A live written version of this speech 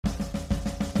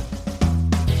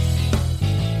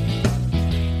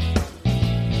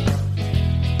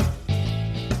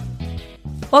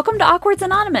Welcome to Awkwards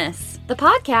Anonymous, the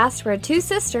podcast where two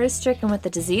sisters stricken with the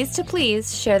disease to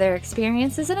please share their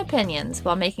experiences and opinions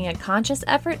while making a conscious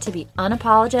effort to be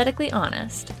unapologetically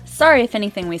honest. Sorry if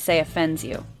anything we say offends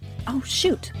you. Oh,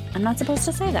 shoot. I'm not supposed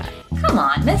to say that. Come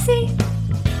on, Missy.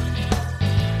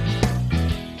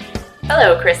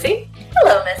 Hello, Chrissy.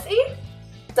 Hello, Missy.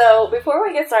 So, before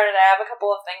we get started, I have a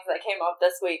couple of things that came up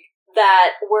this week that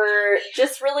were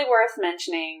just really worth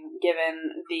mentioning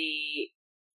given the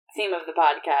theme of the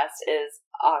podcast is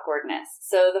awkwardness.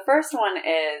 So, the first one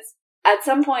is, at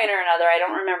some point or another, I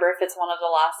don't remember if it's one of the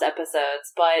last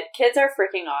episodes, but kids are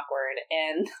freaking awkward,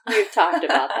 and we've talked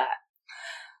about that.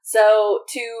 So,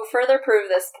 to further prove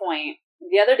this point,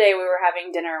 the other day we were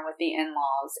having dinner with the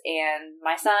in-laws, and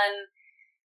my son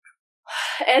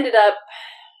ended up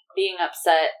being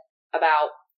upset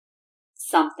about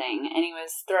something, and he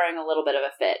was throwing a little bit of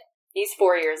a fit. He's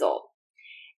 4 years old.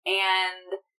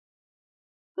 And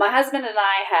my husband and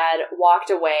I had walked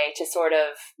away to sort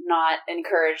of not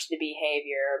encourage the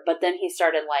behavior, but then he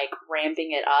started,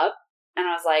 ramping it up. And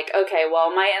I was like, okay,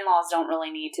 well, my in-laws don't really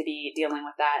need to be dealing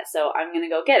with that, so I'm going to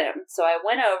go get him. So I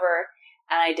went over,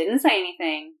 and I didn't say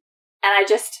anything, and I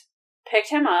just picked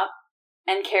him up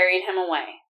and carried him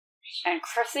away. And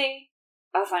Chrissy,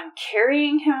 as I'm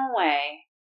carrying him away,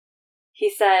 he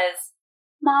says,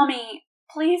 "Mommy,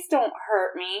 please don't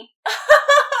hurt me."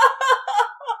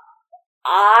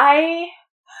 I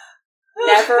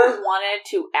never wanted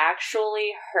to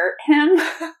actually hurt him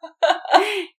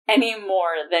any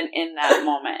more than in that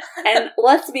moment. And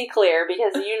let's be clear,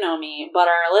 because you know me, but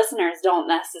our listeners don't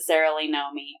necessarily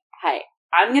know me. Hey,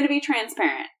 I'm going to be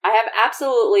transparent. I have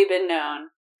absolutely been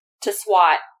known to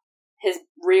swat his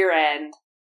rear end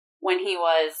when he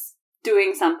was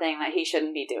doing something that he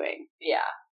shouldn't be doing. Yeah.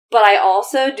 But I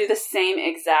also do the same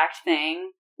exact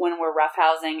thing when we're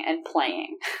roughhousing and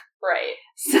playing. Right.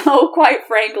 So, quite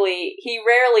frankly, he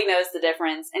rarely knows the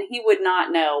difference, and he would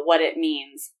not know what it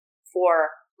means for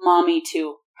mommy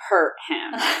to hurt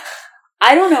him.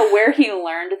 I don't know where he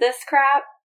learned this crap,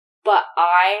 but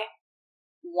I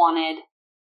wanted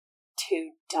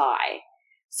to die.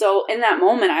 So, in that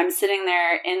moment, I'm sitting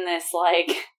there in this, I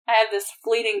have this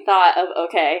fleeting thought of,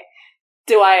 okay,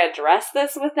 do I address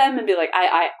this with them and be like,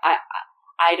 I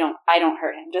don't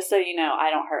hurt him. Just so you know,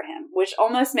 I don't hurt him. Which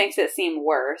almost makes it seem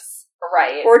worse.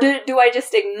 Right. Or do I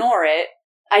just ignore it?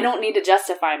 I don't need to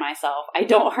justify myself. I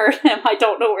don't hurt him. I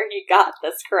don't know where he got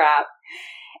this crap.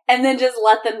 And then just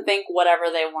let them think whatever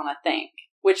they want to think.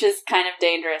 Which is kind of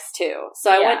dangerous too.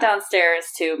 So I went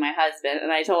downstairs to my husband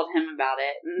and I told him about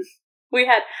it. And we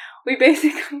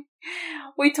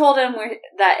told him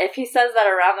that if he says that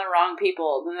around the wrong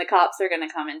people, then the cops are going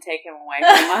to come and take him away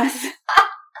from us.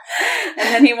 And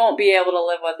then he won't be able to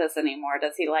live with us anymore.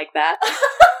 Does he like that?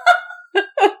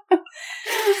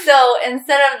 So,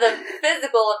 instead of the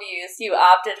physical abuse, you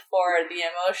opted for the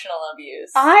emotional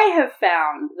abuse. I have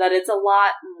found that it's a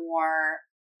lot more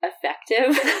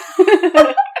effective.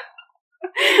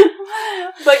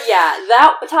 But yeah,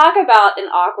 talk about an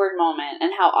awkward moment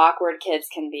and how awkward kids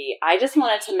can be. I just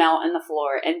wanted to melt in the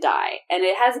floor and die. And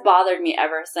it has bothered me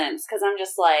ever since, because I'm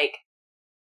just like,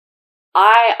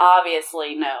 I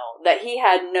obviously know that he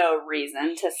had no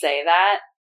reason to say that,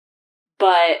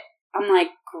 but I'm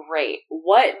like, great,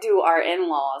 what do our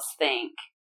in-laws think?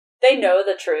 They know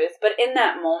the truth, but in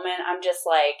that moment, I'm just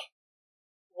like,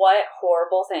 what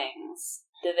horrible things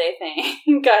do they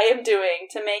think I am doing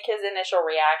to make his initial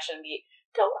reaction be,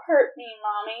 "Don't hurt me,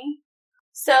 Mommy"?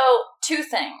 So, two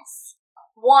things.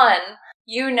 One,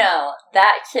 you know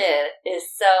that kid is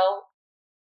so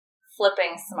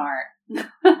flipping smart.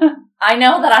 I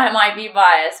know that I might be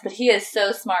biased, but he is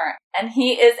so smart. And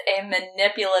he is a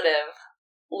manipulative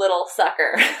little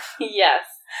sucker. Yes.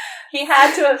 He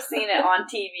had to have seen it on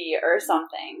TV or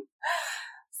something.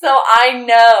 So I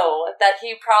know that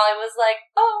he probably was like,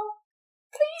 "Oh,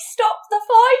 please stop the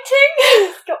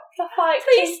fighting. Stop the fighting.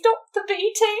 Please stop the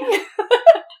beating."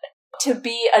 To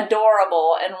be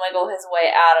adorable and wiggle his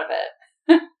way out of it.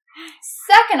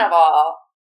 Second of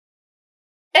all,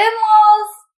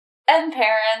 in-laws and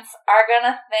parents are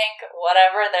gonna think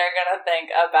whatever they're gonna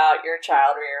think about your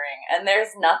child rearing, and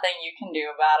there's nothing you can do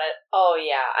about it. Oh,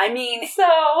 yeah. I mean,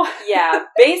 So, yeah,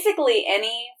 basically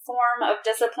any form of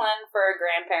discipline for a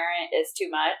grandparent is too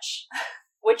much.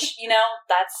 Which,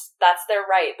 that's their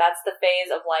right. That's the phase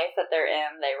of life that they're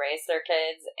in. They raise their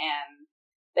kids, and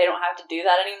they don't have to do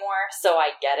that anymore, so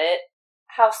I get it.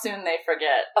 how soon they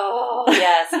forget. Oh,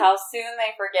 yes, how soon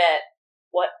they forget.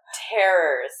 What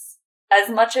terrors. As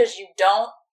much as you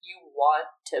don't, you want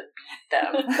to beat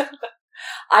them.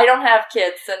 I don't have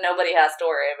kids, so nobody has to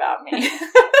worry about me.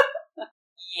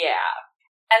 Yeah.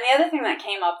 And the other thing that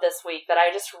came up this week that I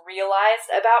just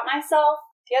realized about myself,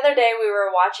 the other day we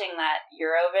were watching that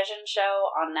Eurovision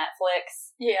show on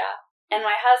Netflix. Yeah. And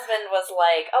my husband was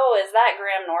like, oh, is that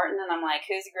Graham Norton? And I'm like,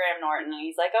 who's Graham Norton? And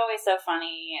he's like, oh, he's so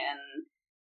funny and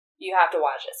you have to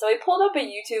watch it. So he pulled up a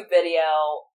YouTube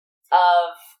video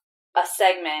of a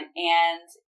segment, and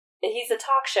he's a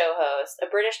talk show host, a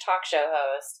British talk show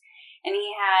host. And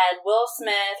he had Will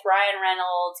Smith, Ryan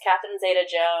Reynolds, Catherine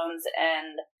Zeta-Jones,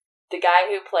 and the guy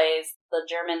who plays the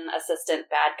German assistant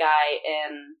bad guy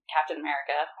in Captain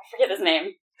America. I forget his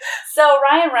name. So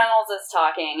Ryan Reynolds is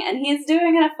talking, and he's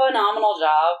doing a phenomenal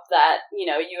job that, you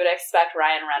know, you would expect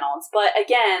Ryan Reynolds. But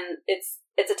again, it's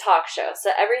a talk show,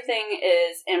 so everything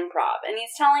is improv. And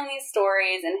he's telling these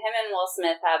stories, and him and Will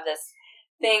Smith have this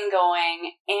thing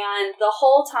going, and the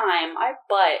whole time, my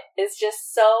butt is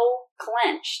just so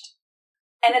clenched.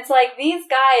 And it's like, these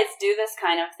guys do this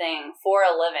kind of thing for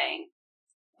a living.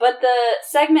 But the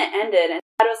segment ended, and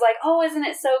I was like, oh, isn't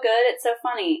it so good? It's so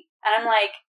funny. And I'm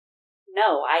like,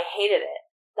 no, I hated it.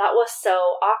 That was so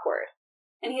awkward.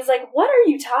 And he's like, what are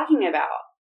you talking about?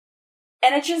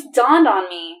 And it just dawned on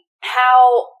me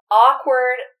how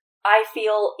awkward I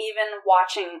feel even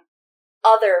watching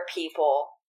other people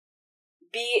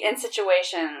be in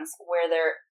situations where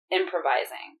they're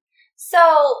improvising.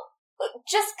 So,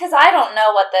 just because I don't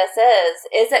know what this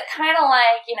is it kind of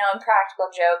like, you know,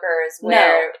 Impractical Jokers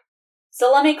where... No.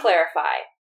 So let me clarify.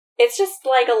 It's just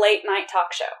like a late night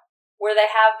talk show where they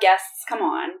have guests come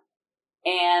on,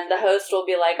 and the host will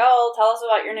be like, oh, tell us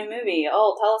about your new movie.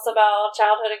 Oh, tell us about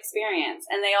childhood experience.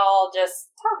 And they all just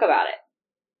talk about it.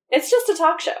 It's just a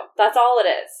talk show. That's all it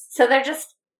is. So they're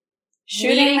just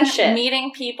shooting the shit.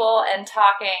 Meeting people and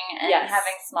talking and yes.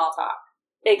 having small talk.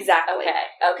 Exactly.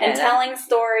 Okay. And telling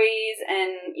stories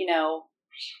and, you know,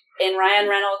 in Ryan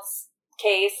Reynolds'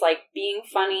 case, like being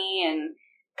funny and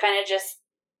kind of just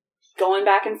going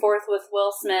back and forth with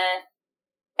Will Smith.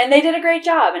 And they did a great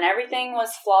job and everything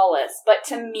was flawless. But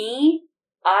to me,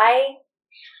 I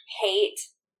hate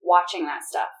watching that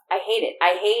stuff. I hate it.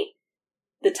 I hate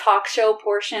the talk show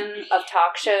portion of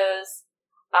talk shows.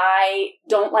 I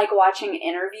don't like watching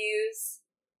interviews.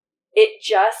 It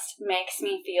just makes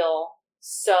me feel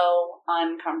so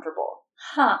uncomfortable.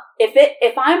 Huh.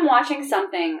 If I'm watching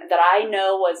something that I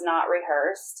know was not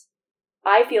rehearsed,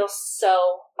 I feel so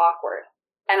awkward.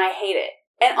 And I hate it.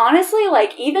 And honestly,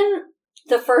 like, even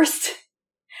the first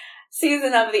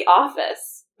season of The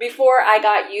Office, before I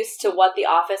got used to what The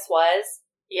Office was,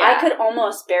 I could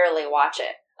almost barely watch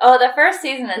it. Oh, the first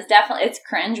season is definitely, it's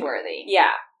cringeworthy.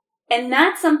 Yeah. And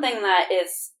that's something that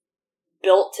is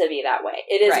built to be that way.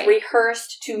 It is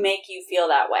rehearsed to make you feel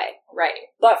that way. Right.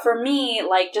 But for me,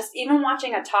 like, just even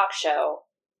watching a talk show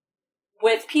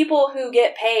with people who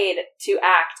get paid to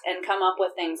act and come up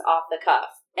with things off the cuff,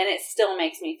 and it still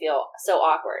makes me feel so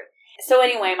awkward. So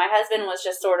anyway, my husband was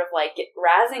just sort of like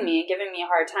razzing me and giving me a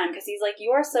hard time because he's like,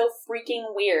 you are so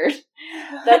freaking weird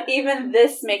that even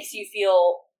this makes you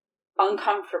feel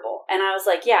uncomfortable. And I was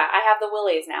like, yeah, I have the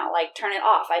willies now. Like, turn it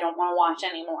off. I don't want to watch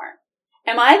anymore.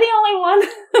 Am I the only one?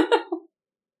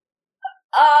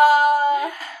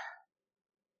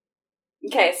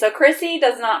 Okay, so Chrissy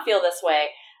does not feel this way.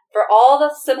 For all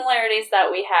the similarities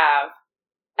that we have,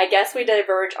 I guess we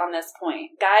diverge on this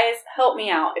point. Guys, help me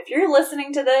out. If you're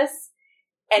listening to this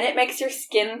and it makes your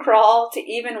skin crawl to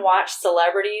even watch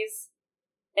celebrities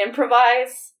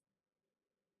improvise,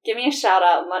 give me a shout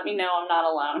out and let me know I'm not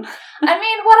alone. I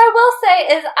mean, what I will say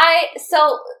is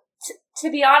to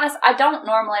be honest, I don't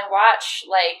normally watch,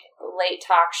 like, late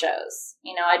talk shows.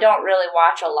 You know, I don't really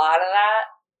watch a lot of that,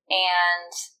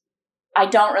 and I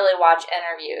don't really watch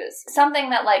interviews. Something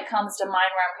that, like, comes to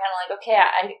mind where I'm kind of like, okay,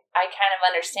 I kind of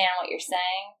understand what you're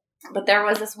saying, but there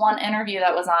was this one interview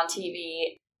that was on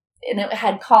TV, and it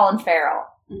had Colin Farrell,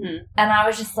 and I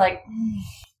was just like,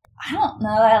 I don't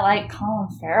know that I like Colin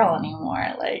Farrell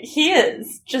anymore. Like, he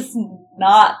is just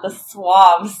not the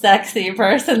suave, sexy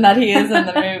person that he is in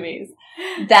the movies.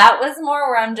 That was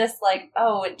more where I'm just like,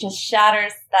 oh, it just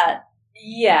shatters that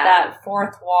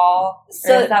fourth wall.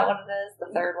 So, or is that what it is?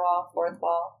 The third wall? Fourth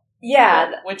wall?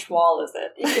 Yeah. Which wall is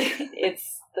it?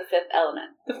 It's the fifth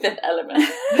element. The fifth element.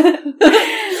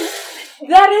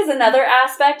 That is another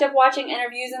aspect of watching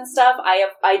interviews and stuff.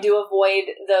 I do avoid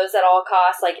those at all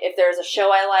costs. Like, if there's a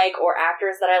show I like, or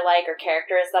actors that I like, or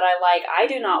characters that I like, I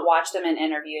do not watch them in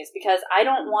interviews because I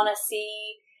don't want to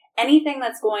see anything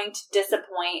that's going to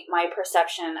disappoint my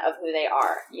perception of who they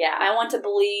are. Yeah. I want to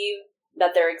believe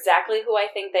that they're exactly who I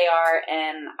think they are,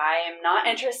 and I am not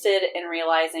interested in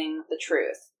realizing the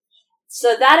truth.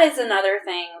 So that is another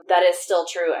thing that is still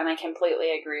true, and I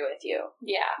completely agree with you.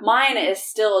 Yeah. Mine is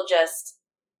still just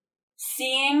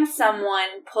seeing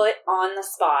someone put on the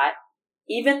spot,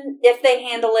 even if they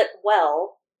handle it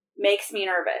well, makes me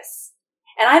nervous.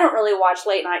 And I don't really watch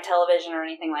late night television or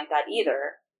anything like that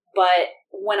either. But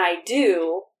when I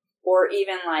do, or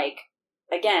even like,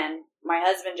 again, my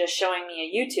husband just showing me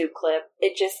a YouTube clip,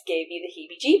 it just gave me the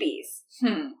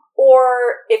heebie-jeebies. Or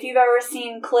if you've ever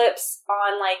seen clips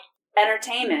on like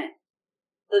Entertainment,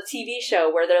 the TV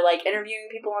show where they're like interviewing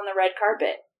people on the red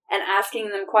carpet and asking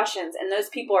them questions, and those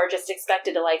people are just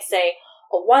expected to like say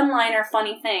a one-liner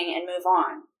funny thing and move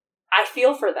on. I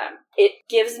feel for them. It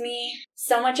gives me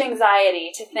so much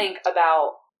anxiety to think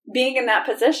about being in that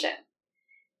position.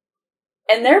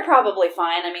 And they're probably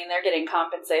fine. I mean, they're getting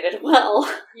compensated well.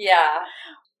 Yeah.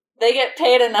 They get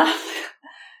paid enough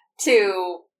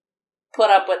to put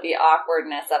up with the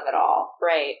awkwardness of it all.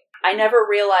 Right. I never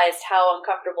realized how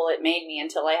uncomfortable it made me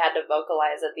until I had to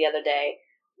vocalize it the other day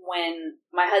when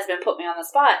my husband put me on the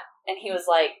spot. And he was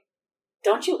like,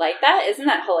 "Don't you like that? Isn't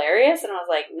that hilarious?" And I was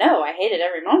like, "No, I hated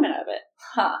every moment of it."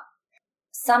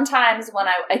 Sometimes when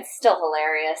it's still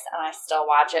hilarious and I still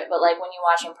watch it, but like when you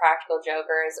watch Impractical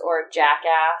Jokers or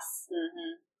Jackass,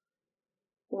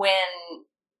 when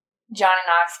Johnny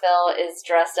Knoxville is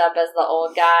dressed up as the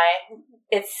old guy,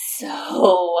 it's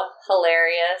so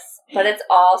hilarious. But it's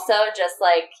also just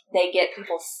like they get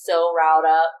people so riled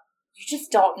up. You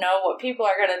just don't know what people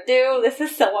are going to do. This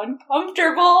is so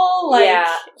uncomfortable. Like,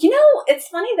 yeah. You know, it's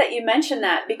funny that you mentioned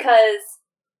that because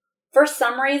for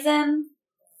some reason,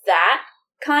 that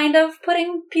kind of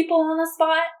putting people on the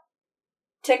spot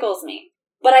tickles me.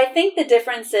 But I think the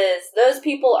difference is those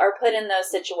people are put in those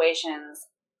situations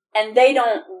and they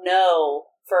don't know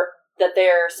that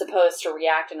they're supposed to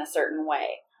react in a certain way.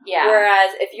 Yeah.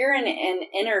 Whereas if you're in an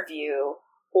interview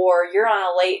or you're on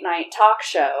a late night talk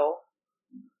show,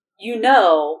 you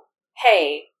know,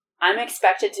 hey, I'm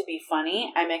expected to be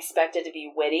funny. I'm expected to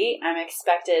be witty. I'm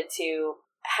expected to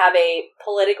have a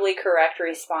politically correct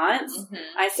response.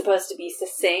 I'm supposed to be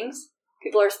succinct.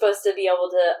 People are supposed to be able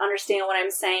to understand what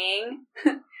I'm saying.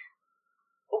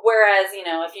 Whereas, you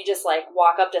know, if you just like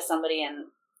walk up to somebody and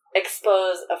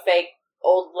expose a fake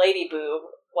old lady boob,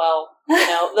 well, you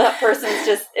know, that person's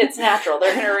just, it's natural.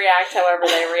 They're going to react however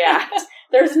they react.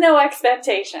 There's no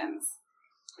expectations.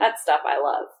 That's stuff I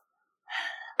love.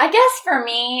 I guess for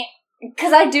me,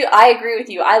 because I agree with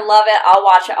you. I love it. I'll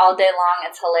watch it all day long.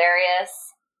 It's hilarious.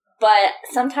 But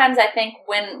sometimes I think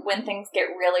when things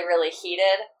get really, really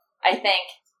heated, I think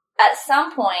at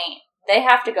some point they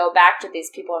have to go back to these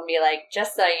people and be like,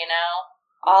 just so you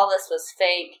know, all this was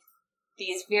fake.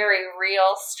 These very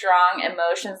real, strong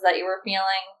emotions that you were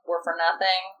feeling were for nothing.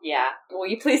 Yeah. Will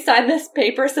you please sign this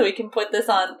paper so we can put this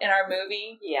on in our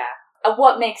movie? Yeah.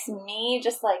 What makes me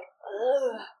just like,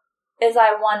 ugh, is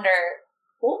I wonder,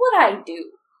 what would I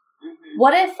do?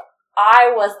 What if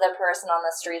I was the person on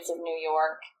the streets of New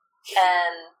York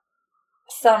and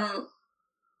some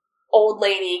old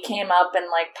lady came up and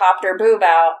like popped her boob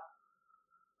out?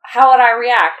 How would I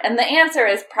react? And the answer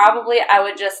is probably I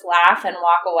would just laugh and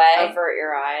walk away. Avert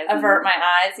your eyes. Avert my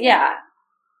eyes, yeah.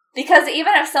 Because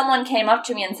even if someone came up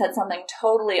to me and said something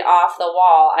totally off the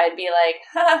wall, I'd be like,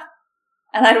 huh.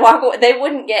 And I'd walk away. They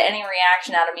wouldn't get any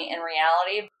reaction out of me in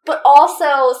reality. But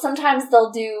also, sometimes they'll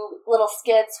do little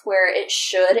skits where it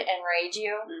should enrage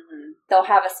you. They'll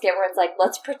have a skit where it's like,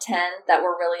 let's pretend that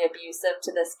we're really abusive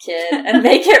to this kid and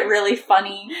make it really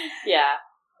funny. Yeah.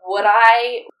 Would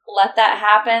I let that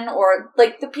happen? Or,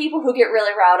 like, the people who get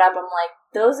really riled up, I'm like,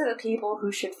 those are the people who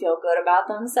should feel good about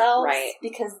themselves. Right.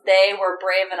 Because they were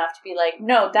brave enough to be like,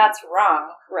 no, that's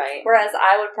wrong. Right. Whereas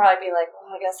I would probably be like,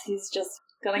 well, I guess he's just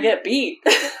gonna get beat.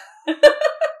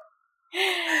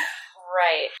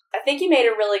 Right. I think you made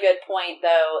a really good point,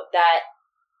 though, that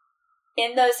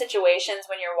in those situations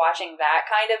when you're watching that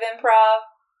kind of improv,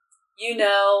 you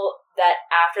know that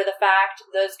after the fact,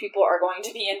 those people are going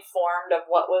to be informed of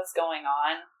what was going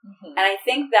on. And I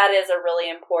think that is a really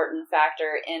important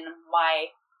factor in my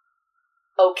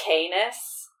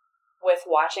okayness with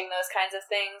watching those kinds of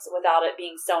things without it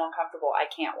being so uncomfortable I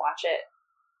can't watch it.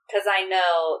 Because I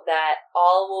know that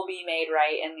all will be made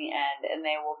right in the end and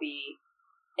they will be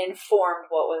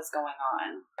informed what was going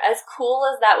on. As cool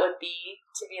as that would be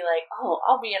to be like, oh,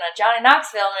 I'll be in a Johnny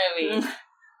Knoxville movie,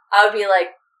 I would be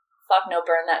like, fuck no,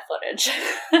 burn that footage.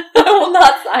 I will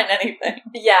not sign anything.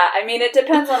 Yeah, I mean, it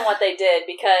depends on what they did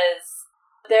because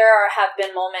there have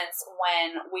been moments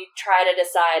when we try to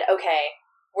decide, okay,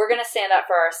 we're going to stand up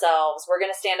for ourselves, we're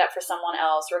going to stand up for someone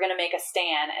else, we're going to make a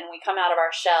stand, and we come out of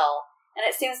our shell. And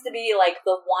it seems to be like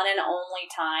the one and only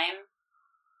time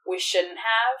we shouldn't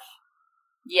have.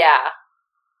 Yeah.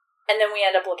 And then we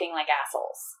end up looking like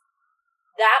assholes.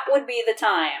 That would be the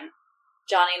time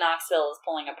Johnny Knoxville is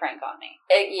pulling a prank on me.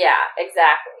 Yeah,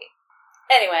 exactly.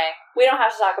 Anyway, we don't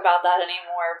have to talk about that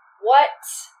anymore. What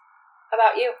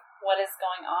about you? What is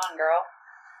going on, girl?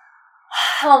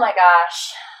 Oh my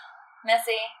gosh.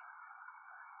 Missy.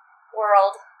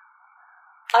 World.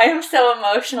 I am so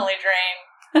emotionally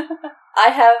drained.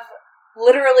 I have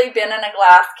literally been in a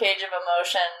glass cage of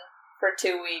emotion for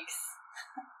 2 weeks.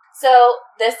 So,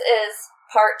 this is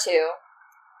part 2.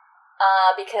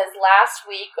 Because last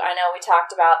week, I know we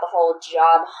talked about the whole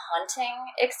job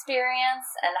hunting experience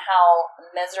and how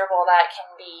miserable that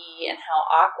can be and how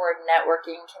awkward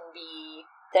networking can be.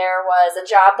 There was a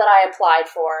job that I applied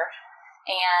for,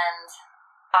 and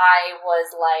I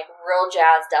was like real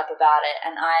jazzed up about it,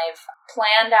 and I've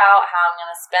planned out how I'm going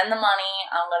to spend the money.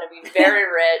 I'm going to be very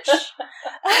rich.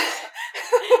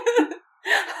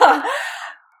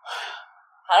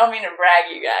 I don't mean to brag,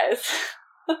 you guys,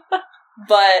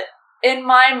 but in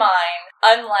my mind,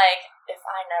 I'm like, if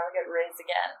I never get raised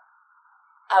again,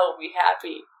 I will be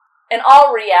happy. In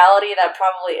all reality, that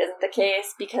probably isn't the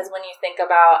case, because when you think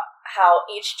about how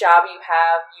each job you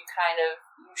have, you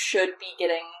should be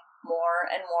getting more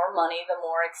and more money the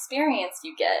more experience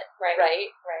you get, right?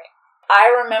 I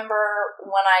remember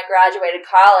when I graduated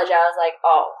college, I was like,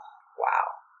 oh,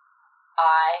 wow,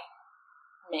 I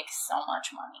make so much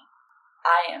money.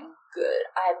 I am good.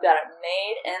 I've got it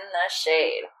made in the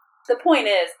shade. The point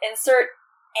is, insert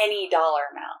any dollar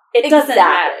amount. It doesn't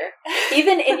matter.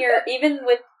 Even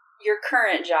with your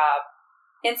current job,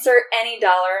 insert any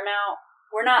dollar amount.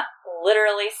 We're not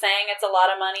literally saying it's a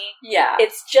lot of money. Yeah.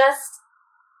 It's just,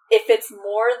 if it's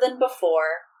more than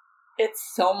before, it's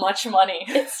so much money.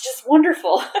 It's just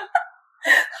wonderful.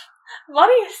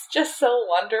 Money is just so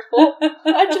wonderful.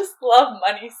 I just love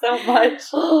money so much.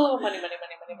 Oh, money.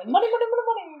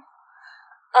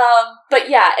 But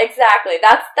yeah, exactly.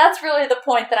 That's really the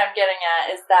point that I'm getting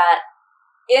at, is that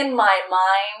in my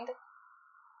mind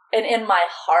and in my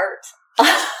heart, I'm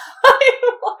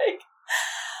like,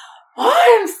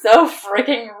 I'm so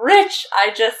freaking rich.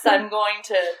 I'm going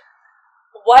to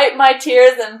wipe my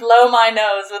tears and blow my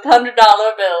nose with $100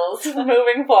 bills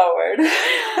moving forward.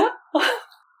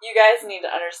 You guys need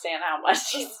to understand how much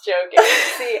she's joking.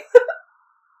 See,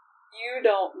 you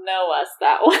don't know us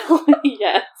that well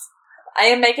yet. I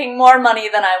am making more money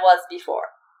than I was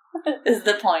before, is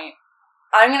the point.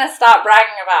 I'm going to stop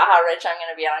bragging about how rich I'm going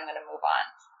to be, and I'm going to move on.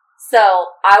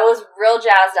 So, I was real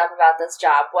jazzed up about this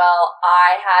job. Well,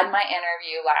 I had my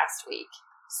interview last week.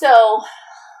 So,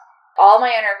 all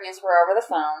my interviews were over the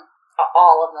phone.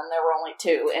 All of them. There were only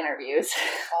 2 interviews.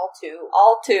 All 2.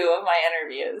 All 2 of my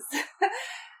interviews.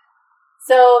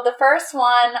 So, the first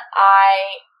one,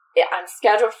 I'm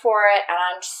scheduled for it, and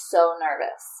I'm so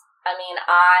nervous. I mean,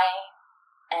 I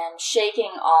am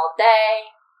shaking all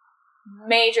day,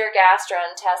 major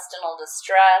gastrointestinal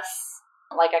distress.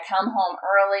 Like, I come home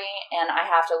early, and I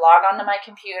have to log onto my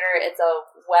computer. It's a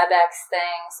WebEx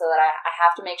thing, so that I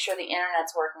have to make sure the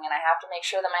internet's working, and I have to make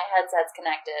sure that my headset's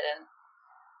connected, and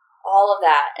all of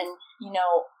that. And,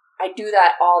 I do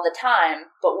that all the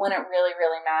time, but when it really,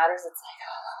 really matters, it's like,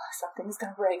 oh, something's going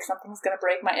to break,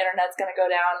 my internet's going to go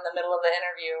down in the middle of the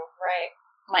interview. Right.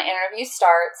 My interview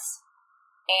starts,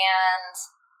 and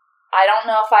I don't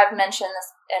know if I've mentioned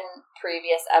this in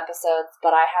previous episodes,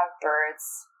 but I have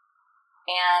birds.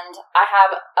 And I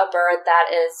have a bird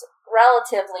that is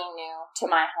relatively new to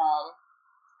my home.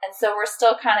 And so we're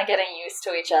still kind of getting used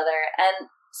to each other.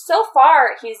 And so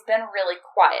far, he's been really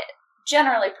quiet.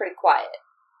 Generally pretty quiet.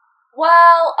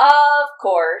 Well, of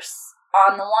course,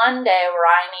 on the one day where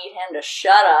I need him to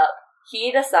shut up,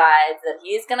 he decides that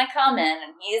he's going to come in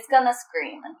and he's going to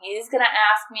scream and he's going to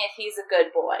ask me if he's a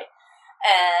good boy.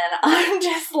 And I'm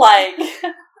just like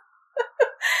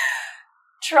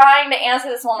trying to answer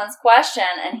this woman's question,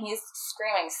 and he's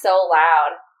screaming so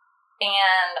loud.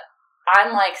 And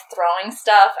I'm like throwing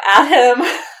stuff at him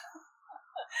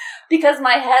because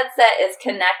my headset is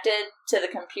connected to the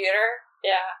computer.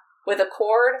 Yeah. With a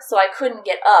cord, so I couldn't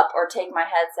get up or take my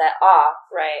headset off.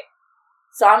 Right.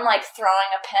 So I'm like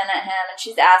throwing a pen at him, and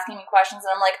she's asking me questions,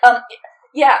 and I'm like,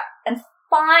 yeah. And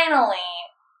finally,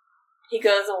 he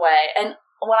goes away. And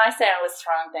when I say I was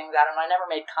throwing things at him, I never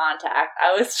made contact.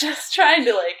 I was just trying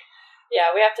to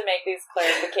yeah, we have to make these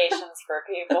clarifications for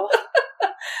people.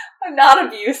 I'm not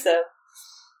abusive.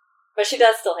 But she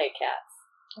does still hate cats.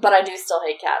 But I do still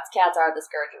hate cats. Cats are the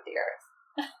scourge of the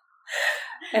earth.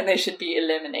 And they should be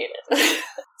eliminated.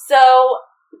 So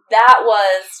that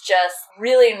was just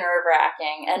really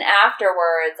nerve-wracking. And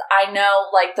afterwards, I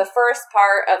know, the first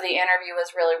part of the interview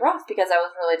was really rough because I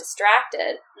was really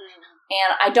distracted. Mm.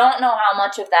 And I don't know how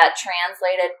much of that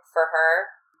translated for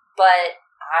her, but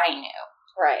I knew.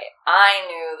 Right. I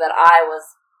knew that I was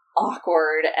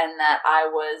awkward and that I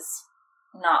was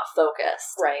not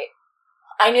focused. Right.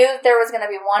 I knew that there was going to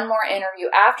be one more interview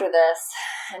after this,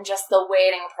 and just the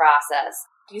waiting process.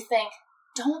 You think,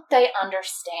 don't they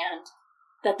understand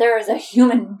that there is a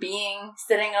human being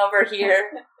sitting over here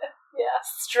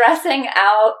stressing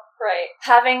out,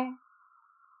 having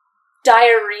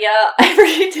diarrhea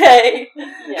every day?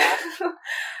 Yeah.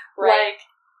 Right.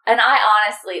 And I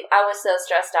was so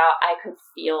stressed out, I could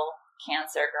feel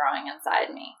cancer growing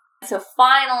inside me. So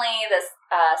finally, this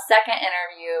second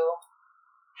interview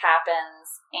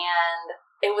happens, and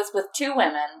it was with two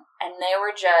women, and they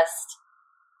were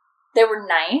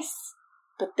nice,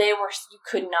 but you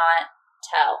could not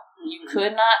tell. Mm-hmm. You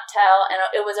could not tell, and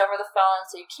it was over the phone,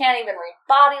 so you can't even read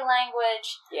body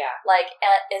language. Yeah. Like,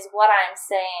 is what I'm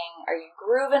saying, are you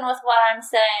grooving with what I'm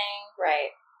saying?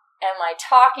 Right. Am I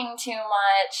talking too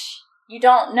much? You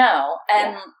don't know.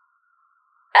 And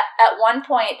at one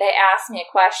point, they asked me a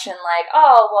question like,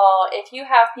 oh, well, if you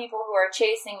have people who are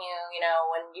chasing you,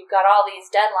 when you've got all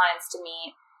these deadlines to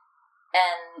meet,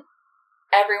 and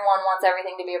everyone wants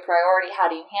everything to be a priority, how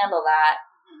do you handle that?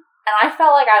 Mm-hmm. And I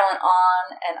felt like I went on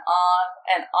and on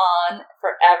and on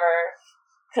forever,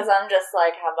 because I'm just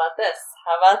like, how about this?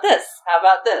 How about this? How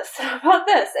about this? How about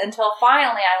this? Until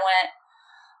finally I went,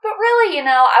 but really,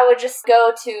 I would just go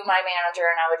to my manager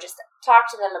and I would just talk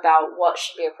to them about what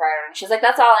should be a priority. And she's like,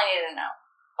 that's all I needed to know.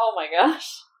 Oh my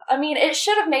gosh. I mean, it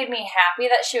should have made me happy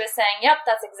that she was saying, yep,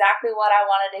 that's exactly what I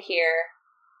wanted to hear.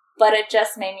 But it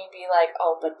just made me be like,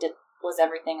 oh, but was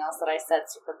everything else that I said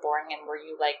super boring, and were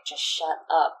you like, just shut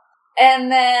up?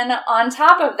 And then on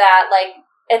top of that, like,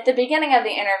 at the beginning of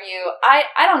the interview,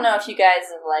 I don't know if you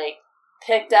guys have, like,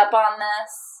 picked up on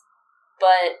this,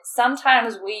 but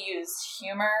sometimes we use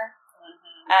humor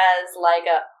as, like,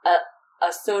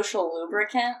 a social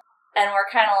lubricant. And we're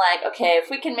kind of like, okay, if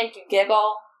we can make you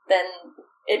giggle, then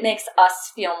it makes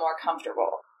us feel more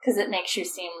comfortable, because it makes you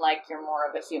seem like you're more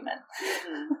of a human.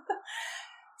 Mm-hmm.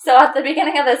 So at the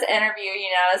beginning of this interview,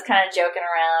 I was kind of joking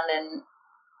around, and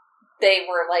they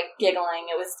were, like, giggling.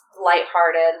 It was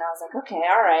lighthearted, and I was like, okay,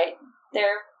 all right.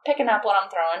 They're picking up what I'm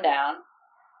throwing down.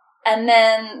 And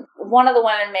then one of the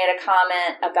women made a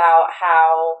comment about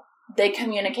how they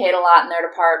communicate a lot in their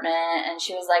department, and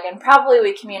she was like, and probably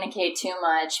we communicate too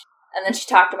much. And then she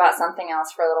talked about something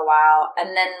else for a little while,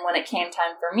 and then when it came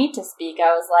time for me to speak,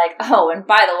 I was like, oh, and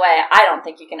by the way, I don't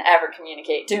think you can ever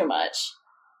communicate too much.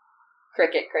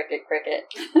 Cricket, cricket,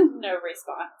 cricket. No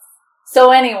response.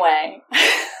 So anyway, and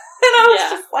I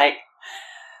was just like,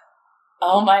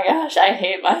 oh my gosh, I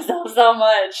hate myself so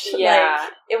much. Yeah.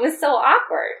 Like, it was so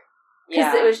awkward.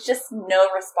 Because it was just no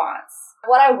response.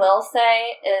 What I will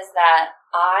say is that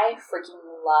I freaking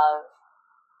love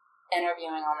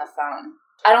interviewing on the phone.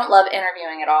 I don't love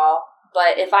interviewing at all,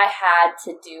 but if I had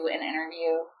to do an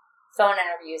interview, phone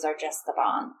interviews are just the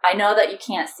bomb. I know that you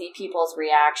can't see people's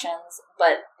reactions,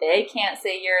 but they can't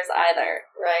see yours either.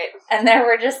 Right. And there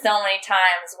were just so many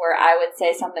times where I would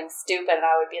say something stupid, and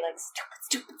I would be like,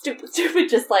 stupid,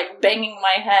 just like banging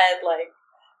my head, like,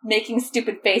 making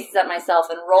stupid faces at myself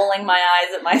and rolling my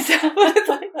eyes at myself.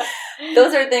 Like,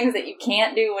 those are things that you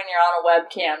can't do when you're on a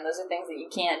webcam. Those are things that you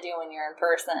can't do when you're in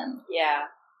person. Yeah,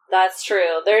 that's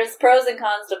true. There's pros and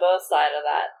cons to both sides of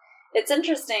that. It's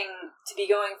interesting to be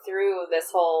going through this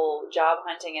whole job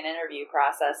hunting and interview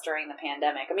process during the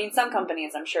pandemic. I mean, some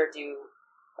companies, I'm sure, do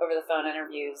over-the-phone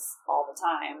interviews all the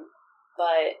time.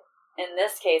 But in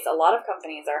this case, a lot of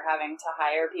companies are having to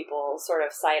hire people sort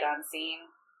of sight unseen,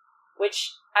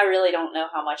 which I really don't know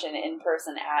how much an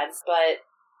in-person adds, but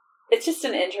it's just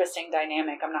an interesting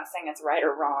dynamic. I'm not saying it's right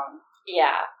or wrong.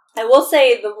 Yeah. I will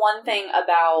say the one thing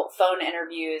about phone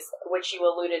interviews, which you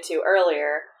alluded to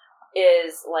earlier,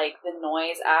 is, like, the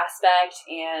noise aspect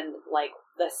and, like,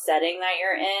 the setting that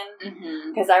you're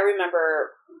in. Because I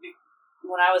remember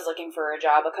when I was looking for a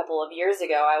job a couple of years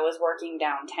ago, I was working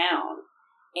downtown.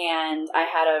 And I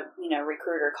had a,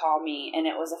 recruiter call me, and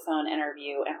it was a phone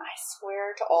interview, and I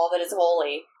swear to all that is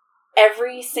holy,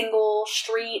 every single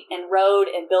street and road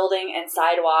and building and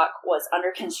sidewalk was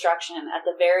under construction at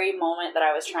the very moment that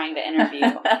I was trying to interview.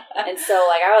 And so,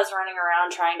 like, I was running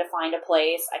around trying to find a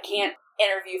place. I can't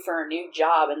interview for a new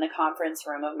job in the conference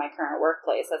room of my current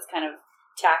workplace. That's kind of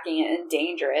tacky and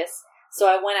dangerous. So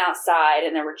I went outside,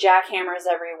 and there were jackhammers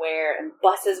everywhere, and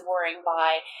buses whirring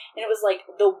by, and it was like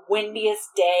the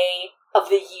windiest day of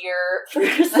the year for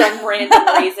some random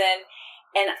reason.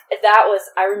 And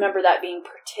I remember that being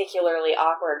particularly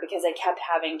awkward, because I kept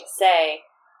having to say,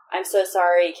 I'm so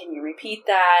sorry, can you repeat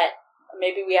that?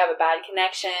 Maybe we have a bad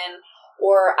connection.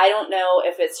 Or I don't know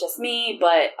if it's just me,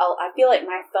 but I feel like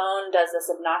my phone does this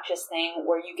obnoxious thing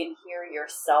where you can hear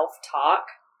yourself talk.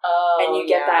 Oh, and you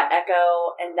get that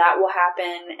echo, and that will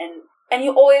happen, and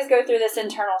you always go through this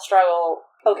internal struggle.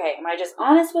 Okay, am I just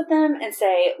honest with them and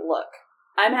say, look,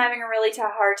 I'm having a really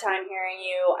hard time hearing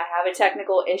you, I have a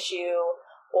technical issue,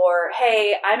 or,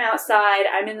 hey, I'm outside,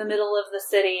 I'm in the middle of the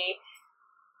city,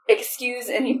 excuse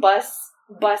any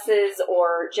buses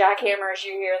or jackhammers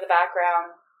you hear in the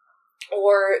background,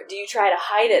 or do you try to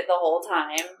hide it the whole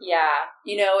time? Yeah.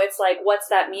 You know, it's like, what's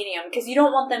that medium? Because you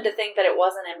don't want them to think that it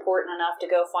wasn't important enough to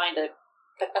go find a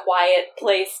quiet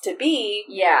place to be.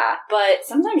 Yeah. But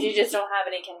sometimes you just don't have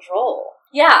any control.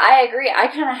 Yeah, I agree. I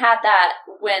kind of had that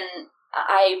when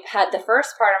I had the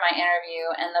first part of my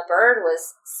interview and the bird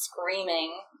was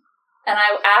screaming. And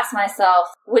I asked myself,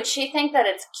 would she think that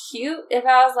it's cute if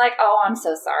I was like, oh, I'm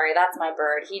so sorry, that's my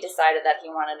bird. He decided that he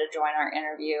wanted to join our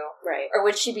interview. Right. Or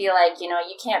would she be like, you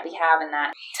can't be having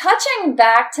that. Touching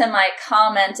back to my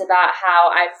comment about how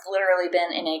I've literally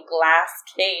been in a glass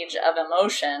cage of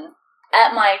emotion,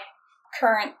 at my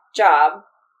current job,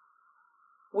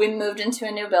 we moved into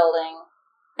a new building,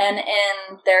 and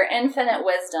in their infinite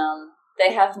wisdom,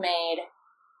 they have made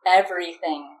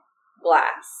everything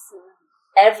glass.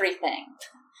 Everything.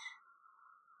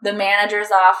 The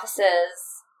manager's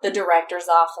offices, the director's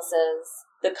offices,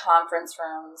 the conference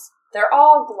rooms, they're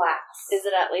all glass. Is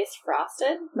it at least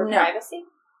frosted for No. privacy?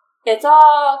 It's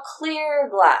all clear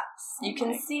glass. You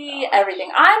can see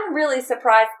everything. I'm really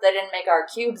surprised they didn't make our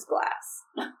cubes glass.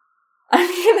 I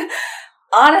mean,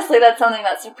 honestly, that's something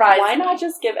that surprised me. Why not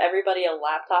just give everybody a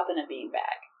laptop and a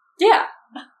beanbag? Yeah.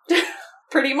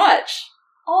 Pretty much.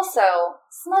 Also,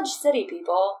 Smudge City,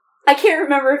 people. I can't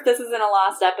remember if this is in a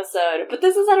last episode, but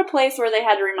this is at a place where they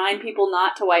had to remind people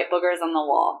not to wipe boogers on the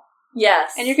wall.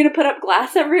 Yes. And you're going to put up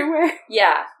glass everywhere?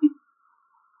 Yeah.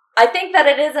 I think that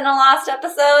it is in a last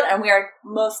episode, and we are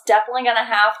most definitely going to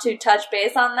have to touch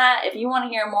base on that. If you want to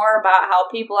hear more about how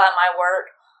people at my work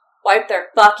wipe their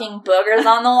fucking boogers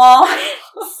on the wall.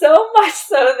 So much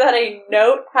so that a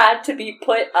note had to be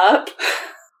put up.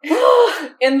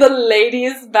 In the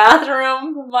ladies'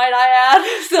 bathroom, might I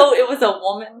add. So it was a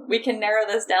woman. We can narrow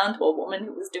this down to a woman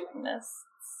who was doing this.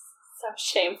 So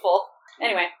shameful.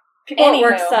 Anyway, people at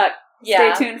work suck.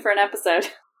 Yeah. Stay tuned for an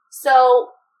episode. So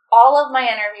all of my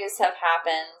interviews have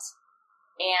happened,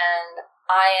 and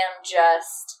I am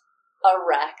just a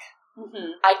wreck.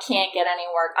 Mm-hmm. I can't get any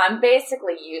work. I'm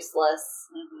basically useless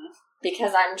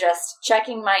because I'm just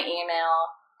checking my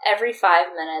email every 5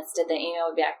 minutes. Did they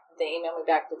email me back? Did they email me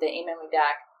back? Did they email me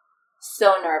back?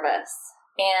 So nervous.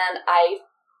 And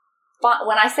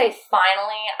when I say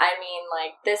finally, I mean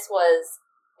like this was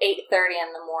 8:30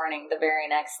 in the morning the very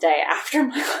next day after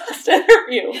my last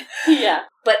interview. Yeah.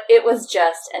 But it was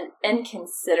just an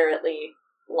inconsiderately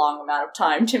long amount of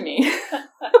time to me.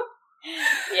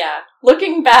 Yeah.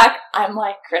 Looking back, I'm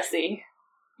like, Chrissy,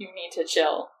 you need to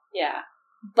chill. Yeah.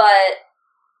 But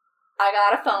I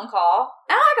got a phone call,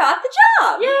 and I got the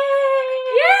job. Yay!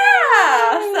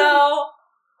 Yeah! So,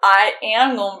 I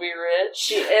am going to be rich.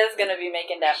 She is going to be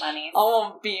making that money. I'm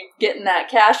going to be getting that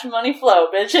cash money flow,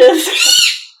 bitches.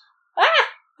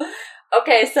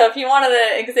 Okay, so if you wanted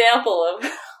an example of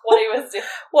what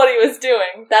he was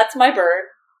doing, that's my bird.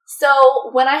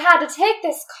 So, when I had to take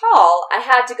this call, I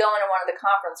had to go into one of the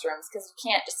conference rooms, because you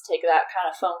can't just take that kind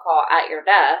of phone call at your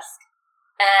desk.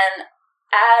 And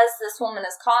as this woman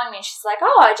is calling me, she's like,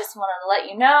 oh, I just wanted to let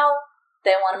you know,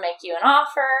 they want to make you an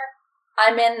offer.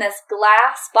 I'm in this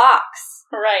glass box.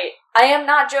 Right. I am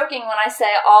not joking when I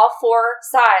say all 4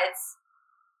 sides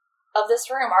of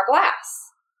this room are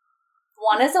glass.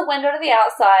 One is a window to the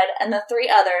outside, and the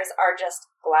 3 others are just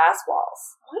glass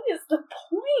walls. What is the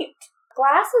point?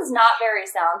 Glass is not very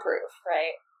soundproof,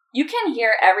 right? You can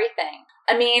hear everything.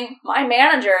 I mean, my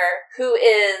manager, who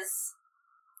is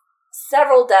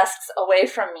several desks away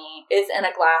from me, is in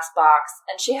a glass box,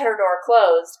 and she had her door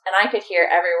closed, and I could hear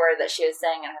every word that she was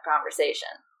saying in her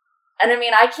conversation. And I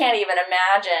mean, I can't even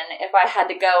imagine if I had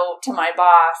to go to my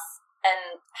boss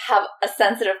and have a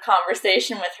sensitive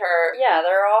conversation with her. Yeah,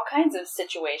 there are all kinds of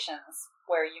situations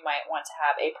where you might want to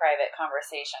have a private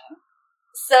conversation.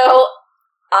 So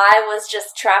I was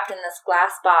just trapped in this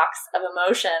glass box of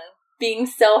emotion, being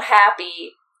so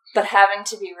happy, but having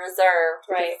to be reserved.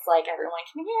 Right. It's like, everyone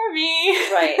can hear me.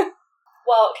 Right.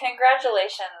 Well,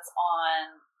 congratulations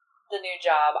on the new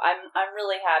job. I'm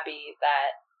really happy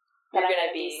that you're going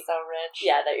to be so rich.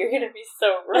 Yeah, that you're going to be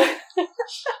so rich.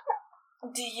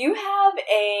 Do you have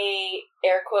a,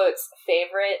 air quotes,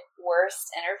 favorite worst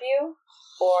interview?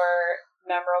 Or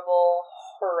memorable,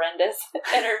 horrendous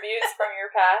interviews from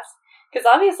your past? Because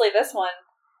obviously this one,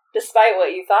 despite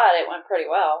what you thought, it went pretty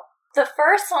well. The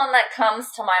first one that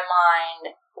comes to my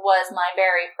mind was my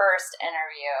very first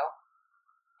interview.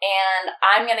 And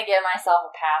I'm going to give myself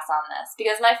a pass on this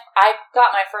because I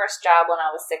got my first job when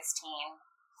I was 16.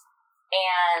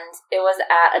 And it was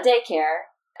at a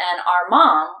daycare. And our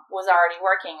mom was already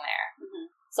working there. Mm-hmm.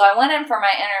 So I went in for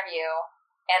my interview,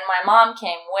 and my mom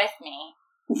came with me.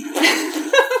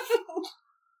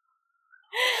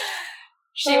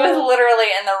 She was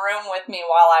literally in the room with me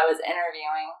while I was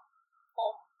interviewing.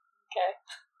 Oh, okay.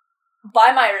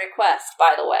 By my request,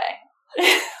 by the way.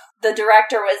 The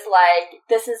director was like,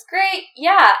 "This is great.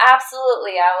 Yeah,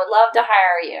 absolutely. I would love to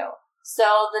hire you.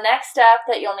 So the next step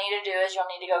that you'll need to do is you'll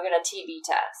need to go get a TB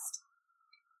test."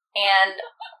 And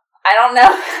I don't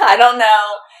know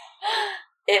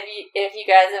if you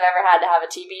guys have ever had to have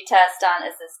a TB test done.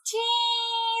 It's this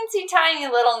teensy tiny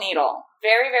little needle.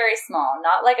 Very, very small.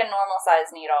 Not like a normal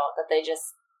size needle that they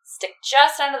just stick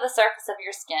just under the surface of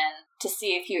your skin to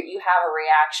see if you have a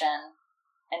reaction,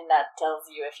 and that tells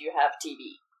you if you have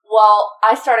TB. Well,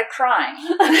 I started crying.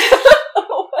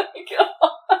 Oh my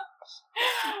gosh.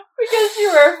 Because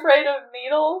you were afraid of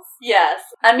needles? Yes.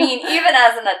 I mean, even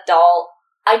as an adult,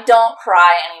 I don't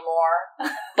cry anymore.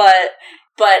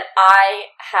 But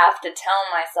I have to tell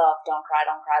myself, don't cry,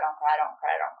 don't cry, don't cry, don't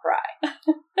cry, don't cry.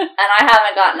 And I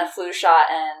haven't gotten a flu shot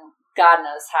in God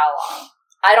knows how long.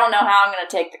 I don't know how I'm going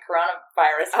to take the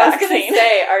coronavirus vaccine. I was going to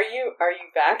say, are you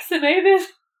vaccinated?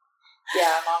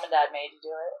 Yeah, Mom and Dad made you do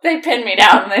it. They pinned me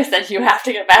down and they said, "You have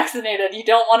to get vaccinated. You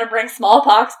don't want to bring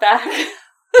smallpox back."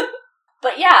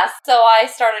 But yeah, so I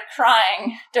started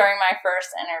crying during my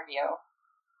first interview,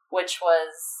 which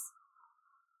was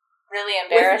really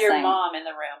embarrassing. With your mom in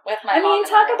the room. With my mom in the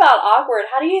talk room. about awkward.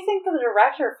 How do you think the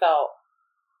director felt?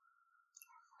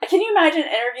 Can you imagine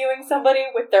interviewing somebody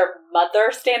with their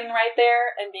mother standing right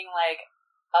there and being like,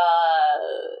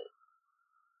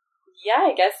 yeah,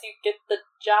 I guess you get the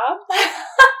job?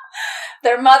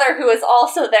 Their mother, who is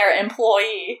also their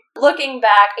employee. Looking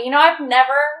back,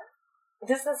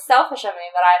 this is selfish of me,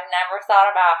 but I've never thought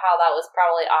about how that was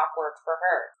probably awkward for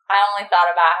her. I only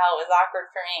thought about how it was awkward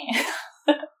for me.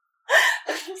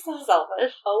 I'm so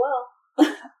selfish. Oh well.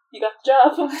 You got the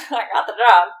job. I got the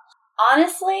job.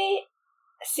 Honestly,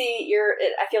 see,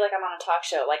 I feel like I'm on a talk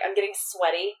show. Like, I'm getting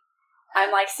sweaty. I'm,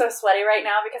 like, so sweaty right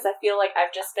now because I feel like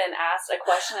I've just been asked a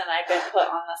question and I've been put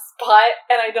on the spot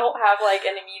and I don't have, like,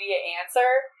 an immediate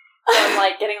answer. So I'm,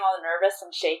 like, getting all nervous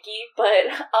and shaky. But,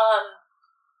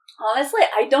 honestly,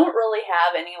 I don't really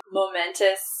have any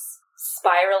momentous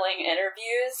spiraling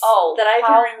interviews that I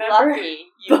can remember.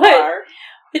 Lucky you are.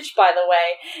 Which, by the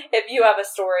way, if you have a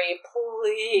story,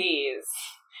 please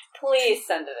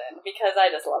send it in because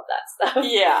I just love that stuff.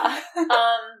 Yeah.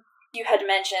 You had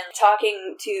mentioned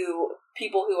talking to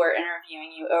people who are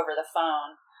interviewing you over the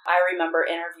phone. I remember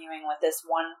interviewing with this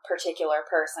one particular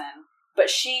person, but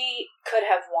she could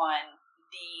have won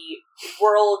the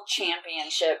world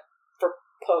championship for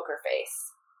Poker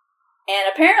Face. And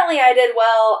apparently I did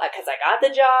well because I got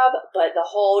the job, but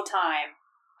the whole time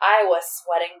I was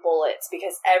sweating bullets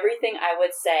because everything I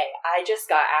would say, I just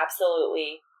got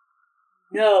absolutely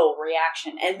no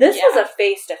reaction. And this was a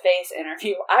face-to-face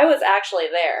interview. I was actually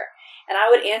there. And I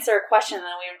would answer a question and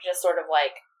then we would just sort of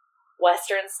like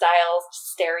Western styles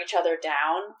stare each other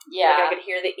down. Yeah. Like I could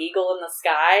hear the eagle in the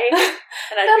sky.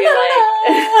 And I'd be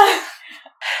like...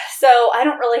 So I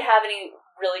don't really have any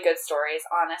really good stories,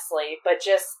 honestly. But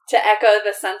just to echo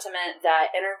the sentiment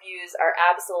that interviews are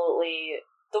absolutely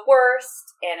the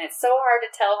worst. And it's so hard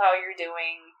to tell how you're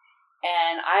doing.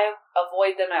 And I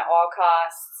avoid them at all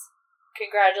costs.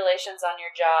 Congratulations on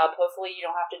your job. Hopefully you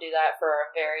don't have to do that for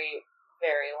a very,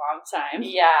 very long time.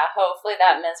 Yeah, hopefully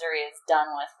that misery is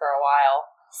done with for a while.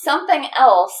 Something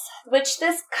else, which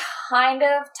this kind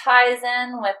of ties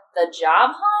in with the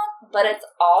job hunt, but it's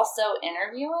also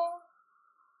interviewing,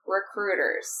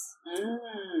 recruiters.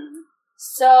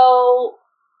 So,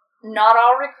 not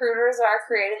all recruiters are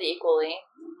created equally.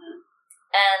 Mm-hmm.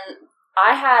 And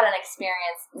I had an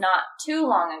experience not too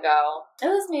long ago. It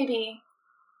was maybe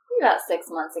about 6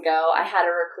 months ago. I had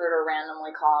a recruiter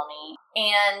randomly call me,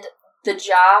 and the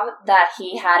job that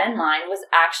he had in mind was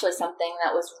actually something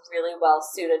that was really well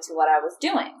suited to what I was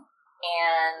doing.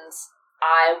 And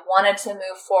I wanted to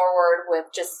move forward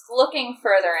with just looking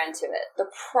further into it. The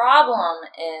problem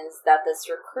is that this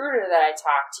recruiter that I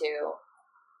talked to,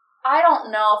 I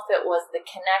don't know if it was the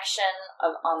connection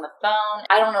on the phone.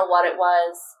 I don't know what it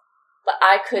was, but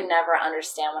I could never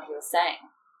understand what he was saying.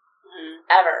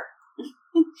 Ever.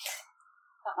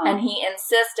 And he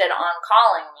insisted on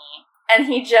calling me. And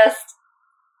he just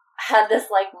had this,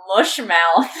 like, mush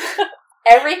mouth.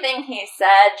 everything he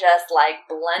said just like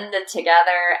blended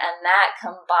together, and that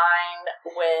combined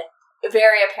with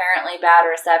very apparently bad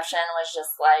reception was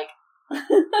just like,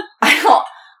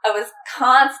 I was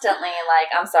constantly like,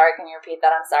 I'm sorry, can you repeat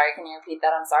that? I'm sorry, can you repeat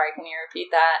that? I'm sorry, can you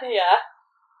repeat that? Yeah.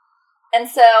 And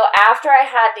so after I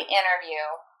had the interview,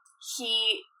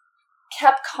 he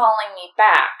kept calling me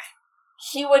back.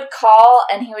 He would call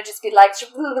and he would just be like,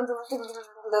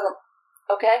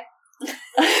 okay?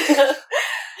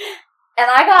 And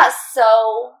I got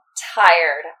so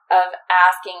tired of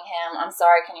asking him, I'm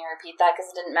sorry, can you repeat that?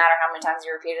 Because it didn't matter how many times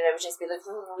you repeated it. It would just be like,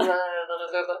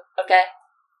 okay?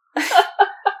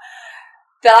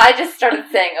 That I just started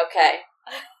saying, okay.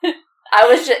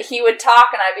 He would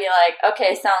talk and I'd be like,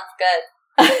 okay, sounds good.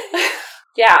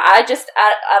 Yeah, I just,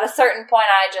 at a certain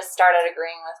point, I just started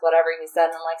agreeing with whatever he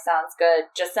said and I'm like, sounds good.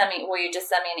 Will you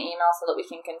just send me an email so that we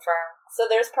can confirm? So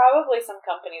there's probably some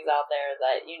companies out there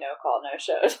that, call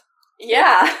no-showed.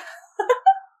 Yeah.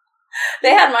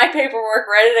 They had my paperwork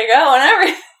ready to go and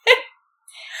everything.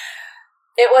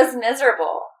 It was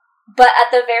miserable. But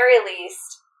at the very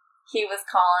least, he was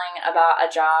calling about a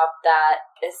job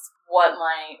that is what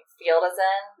my field is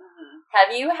in. Mm-hmm.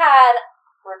 Have you had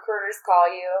recruiters call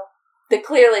you that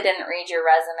clearly didn't read your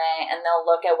resume and they'll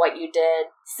look at what you did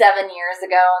 7 years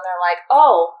ago and they're like,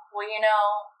 oh, well,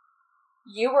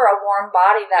 you were a warm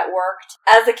body that worked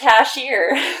as a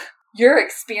cashier. Your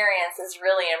experience is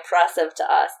really impressive to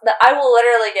us. I will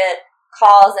literally get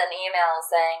calls and emails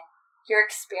saying, your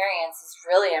experience is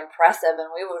really impressive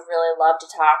and we would really love to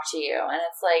talk to you. And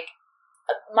it's like,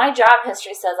 my job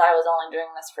history says I was only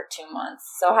doing this for 2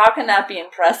 months. So how can that be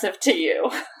impressive to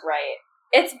you? Right.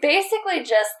 It's basically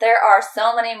just, there are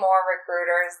so many more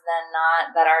recruiters than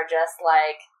not that are just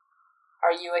like,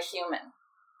 are you a human?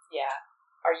 Yeah.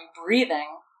 Are you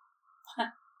breathing?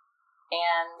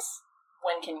 And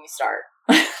when can you start?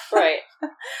 Right.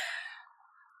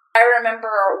 I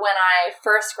remember when I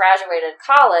first graduated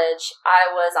college, I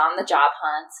was on the job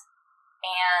hunt,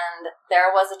 and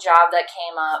there was a job that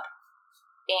came up,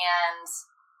 and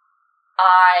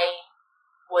I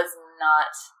was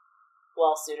not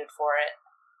well suited for it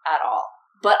at all.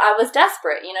 But I was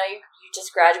desperate. You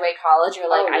just graduate college, you're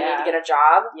like, I need to get a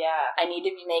job. Yeah. I need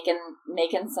to be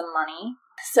making some money.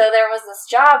 So there was this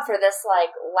job for this,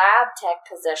 like, lab tech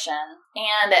position,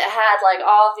 and it had, like,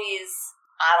 all these,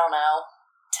 I don't know,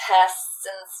 tests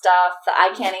and stuff that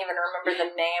I can't even remember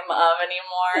the name of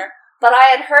anymore. But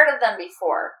I had heard of them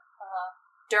before.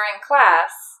 During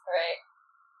class. Right.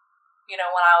 When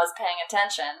I was paying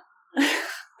attention.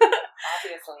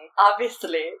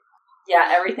 Obviously.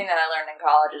 Yeah, everything that I learned in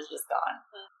college is just gone.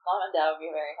 Mom and Dad would be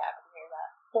very happy to hear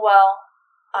that. Well,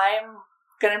 I'm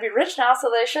going to be rich now, so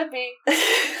they should be.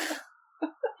 It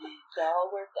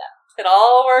all worked out. It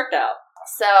all worked out.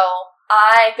 So,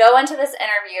 I go into this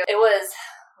interview. It was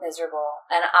miserable,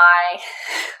 and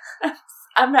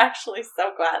I'm actually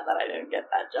so glad that I didn't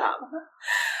get that job.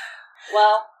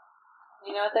 Well,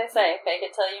 you know what they say, fake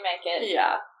it till you make it.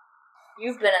 Yeah.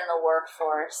 You've been in the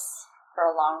workforce for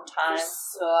a long time.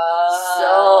 So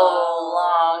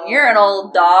long. You're an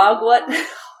old dog. What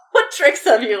tricks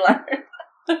have you learned?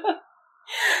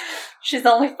 She's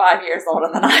only 5 years older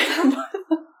than I am.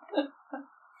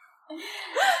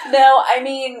 No, I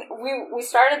mean, we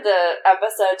started the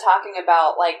episode talking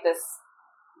about, like, this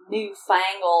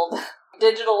newfangled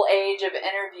digital age of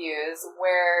interviews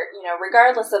where,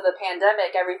 regardless of the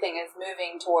pandemic, everything is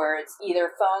moving towards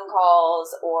either phone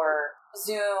calls or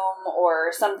Zoom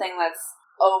or something that's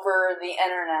over the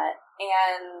internet.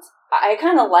 And I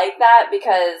kind of like that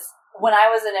because when I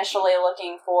was initially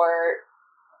looking for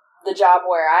the job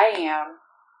where I am,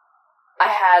 I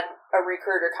had a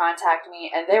recruiter contact me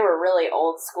and they were really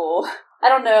old school. I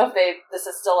don't know if this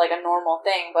is still like a normal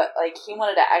thing, but like he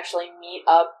wanted to actually meet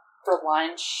up for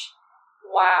lunch.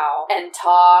 Wow. And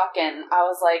talk, and I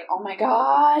was like, oh my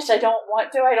gosh, I don't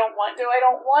want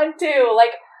to.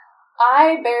 Like,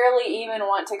 I barely even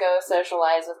want to go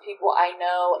socialize with people I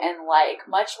know and like,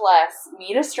 much less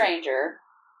meet a stranger,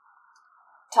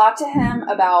 talk to him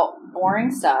about boring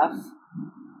stuff,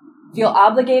 feel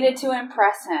obligated to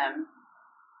impress him,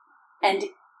 and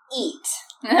eat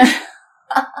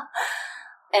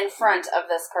in front of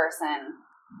this person.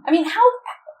 I mean,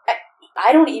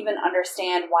 I don't even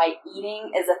understand why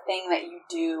eating is a thing that you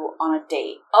do on a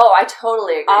date. Oh, I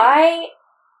totally agree.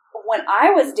 When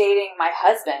I was dating my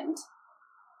husband,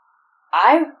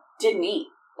 I didn't eat.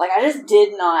 Like, I just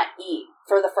did not eat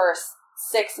for the first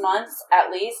 6 months,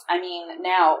 at least. I mean,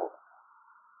 now,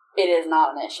 it is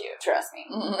not an issue, trust me.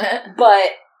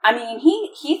 But, I mean,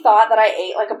 he thought that I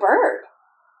ate like a bird.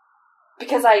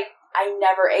 Because I I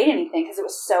never ate anything because it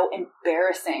was so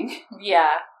embarrassing.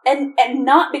 Yeah. And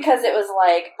not because it was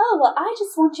like, oh, well, I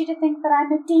just want you to think that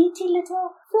I'm a dainty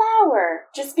little flower.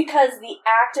 Just because the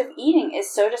act of eating is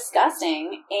so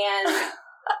disgusting and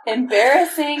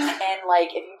embarrassing, and like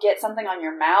if you get something on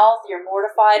your mouth, you're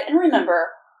mortified. And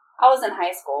remember, I was in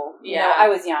high school. Yeah. You know, I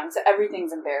was young, so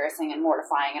everything's embarrassing and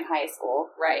mortifying in high school.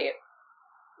 Right.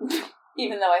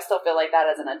 Even though I still feel like that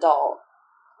as an adult.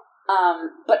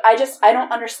 But I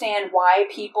don't understand why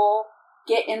people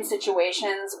get in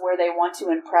situations where they want to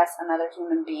impress another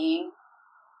human being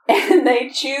and they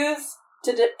choose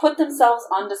to put themselves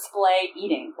on display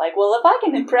eating. Like, well, if I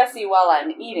can impress you while I'm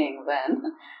eating,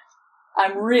 then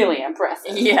I'm really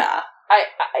impressive. Yeah.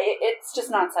 It's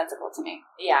just nonsensical to me.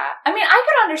 Yeah. I mean, I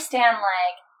could understand,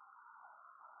 like,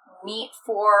 meat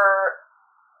for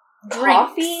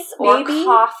Coffees, or maybe?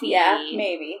 coffee. Yeah,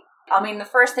 maybe. I mean, the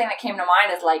first thing that came to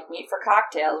mind is, like, meat for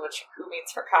cocktails, which who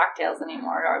meets for cocktails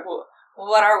anymore? Or,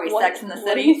 what are we, Sex in the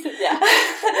City? Yeah.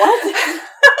 What?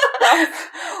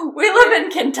 We live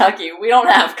in Kentucky. We don't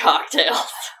have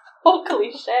cocktails. Oh,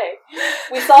 cliche.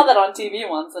 We saw that on TV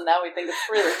once, and now we think it's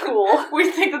really cool. We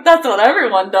think that that's what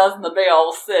everyone does in the big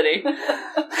old city.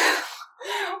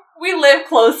 We live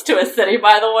close to a city,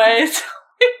 by the way, so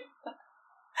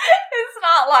it's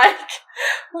not like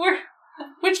we're...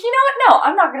 Which, you know what? No,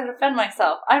 I'm not going to defend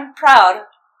myself. I'm proud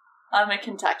I'm a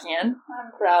Kentuckian.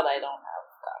 I'm proud I don't have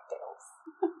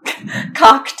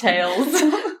Cocktails.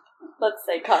 Let's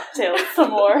say cocktails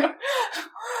some more.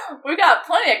 We got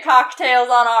plenty of cocktails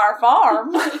on our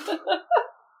farm.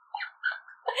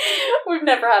 We've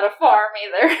never had a farm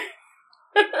either.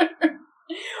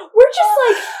 We're just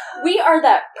like, we are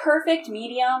that perfect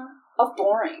medium of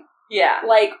boring. Yeah.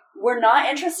 Like, we're not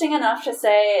interesting enough to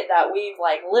say that we've,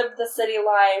 like, lived the city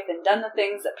life and done the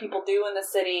things that people do in the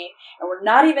city, and we're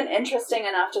not even interesting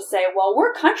enough to say, well,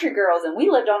 we're country girls and we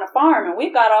lived on a farm and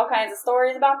we've got all kinds of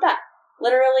stories about that.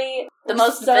 Literally, the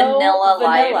most vanilla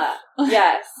life.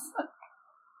 Yes.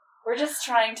 We're just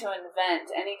trying to invent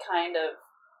any kind of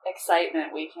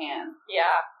excitement we can.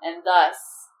 Yeah. And thus,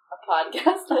 a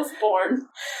podcast was born.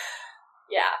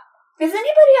 Yeah. Is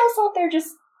anybody else out there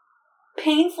just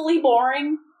painfully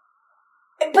boring?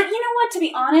 But you know what, to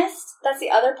be honest, that's the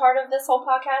other part of this whole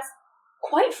podcast.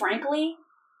 Quite frankly,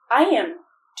 I am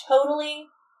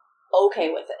totally okay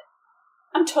with it.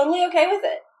 I'm totally okay with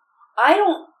it. I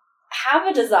don't have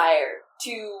a desire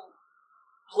to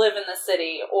live in the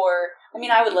city, or, I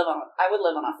mean, I would live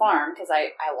on a farm, because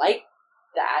I like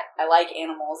that. I like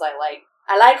animals, I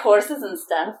like horses and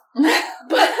stuff.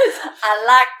 But I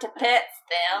like to pet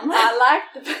them. I like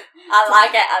it a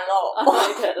lot. I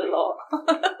like it a lot.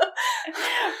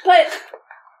 But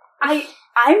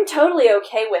I'm totally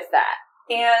okay with that.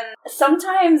 And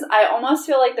sometimes I almost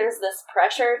feel like there's this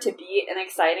pressure to be an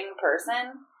exciting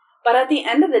person. But at the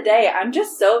end of the day, I'm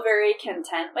just so very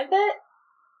content with it.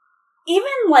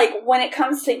 Even, like, when it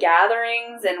comes to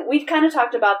gatherings, and we've kind of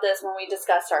talked about this when we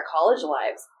discussed our college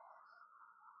lives,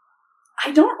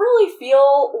 I don't really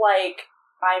feel like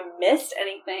I missed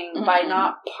anything by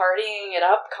not partying it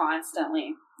up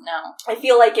constantly. No. I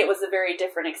feel like it was a very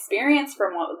different experience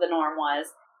from what the norm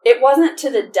was. It wasn't to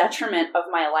the detriment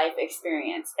of my life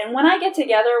experience. And when I get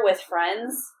together with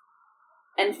friends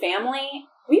and family,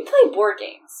 we play board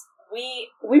games. We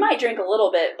might drink a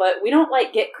little bit, but we don't,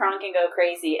 like, get crunk and go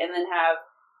crazy and then have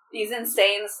these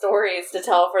insane stories to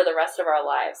tell for the rest of our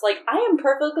lives. Like, I am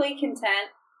perfectly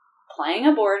content playing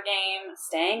a board game,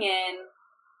 staying in,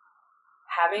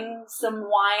 having some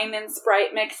wine and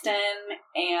Sprite mixed in,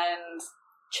 and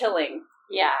chilling.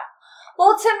 Yeah.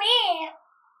 Well, to me,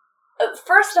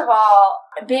 first of all,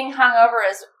 being hungover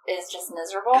is just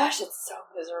miserable. Gosh, it's so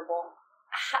miserable.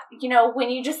 You know, when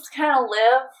you just kind of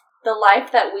live the life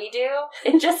that we do,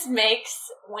 it just makes,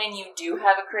 when you do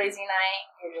have a crazy night,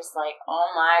 you're just like,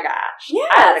 oh my gosh,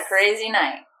 yes. I had a crazy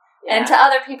night. Yeah. And to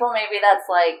other people, maybe that's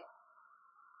like,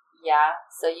 yeah,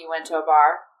 so you went to a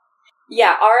bar?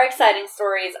 Yeah, our exciting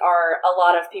stories are a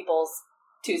lot of people's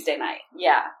Tuesday night.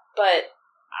 Yeah. But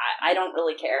I don't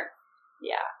really care.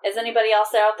 Yeah. Is anybody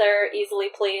else out there easily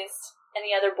pleased?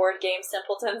 Any other board game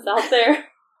simpletons out there?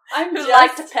 Who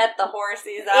like to pet the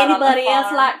horsies out on the farm? Anybody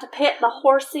else like to pet the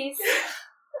horsies?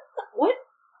 What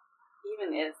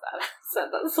even is that? So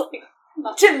that's like...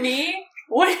 To me,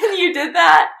 when you did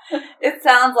that, it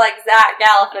sounds like Zach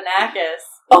Galifianakis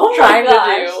trying to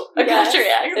do a country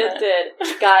accent. It did.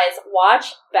 Guys,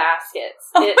 watch Baskets.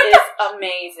 It is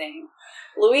amazing.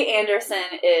 Louis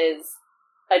Anderson is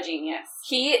a genius.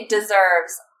 He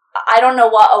deserves, I don't know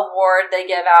what award they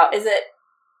give out. Is it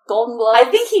Golden Globes? I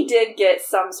think he did get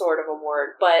some sort of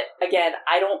award, but again,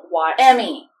 I don't watch...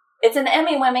 Emmy. It's an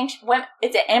Emmy-winning show.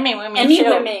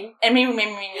 Emmy-winning.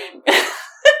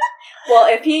 Well,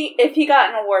 if he got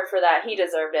an award for that, he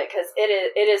deserved it, because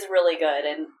it is really good,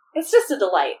 and it's just a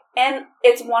delight. And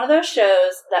it's one of those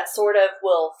shows that sort of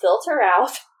will filter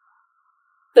out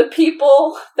the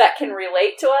people that can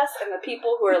relate to us and the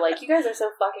people who are like, you guys are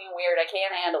so fucking weird, I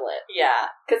can't handle it. Yeah.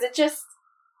 Because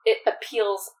it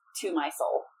appeals to my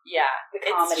soul. Yeah. The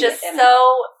comedy. It's just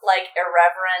so, like,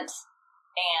 irreverent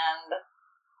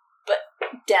but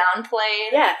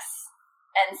downplayed. Yes.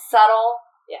 And subtle.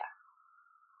 Yeah.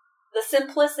 The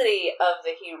simplicity of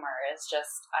the humor is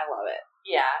just, I love it.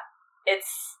 Yeah.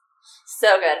 It's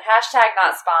so good. Hashtag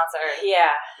not sponsored.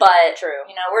 Yeah. But, true.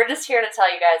 You know, we're just here to tell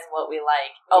you guys what we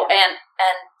like. Oh, yeah. and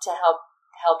to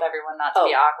help everyone not to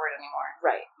be awkward anymore.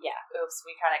 Right, yeah. Oops,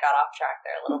 we kind of got off track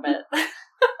there a little bit.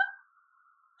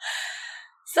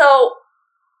 So,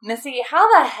 Missy, how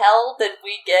the hell did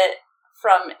we get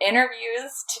from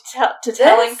interviews to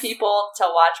telling people to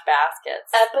watch Baskets?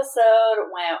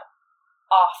 Episode went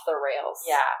off the rails.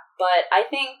 Yeah. But I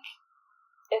think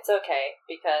it's okay,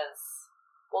 because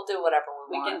we'll do whatever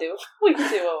we want. We can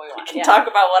do what we want. We can talk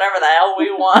about whatever the hell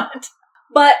we want.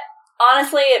 But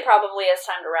honestly, it probably is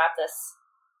time to wrap this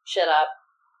shit up.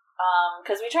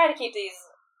 Because we try to keep these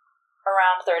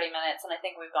around 30 minutes, and I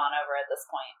think we've gone over at this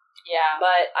point. Yeah.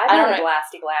 But I've had a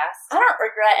blasty blast. I don't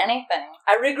regret anything.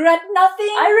 I regret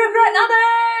nothing. I regret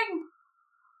nothing.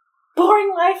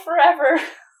 Boring life forever.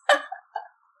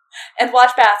 And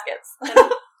watch Baskets.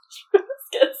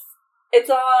 Baskets. It's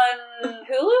on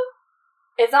Hulu?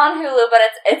 It's on Hulu, but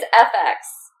it's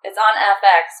FX. It's on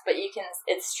FX, but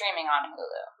it's streaming on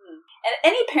Hulu. And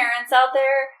any parents out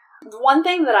there, the one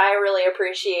thing that I really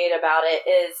appreciate about it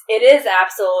is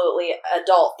absolutely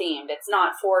adult themed. It's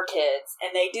not for kids,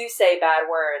 and they do say bad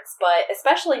words, but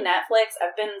especially Netflix,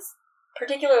 I've been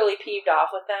particularly peeved off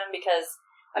with them because,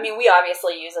 I mean, we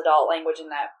obviously use adult language in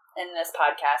this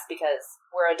podcast because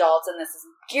we're adults and this is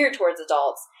geared towards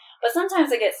adults. But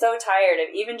sometimes I get so tired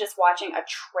of even just watching a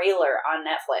trailer on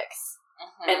Netflix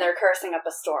and they're cursing up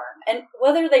a storm. And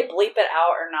whether they bleep it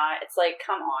out or not, it's like,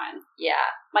 come on.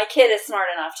 Yeah. My kid is smart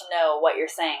enough to know what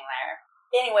you're saying there.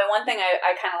 Anyway, one thing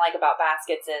I kind of like about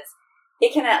Baskets is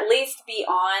it can at least be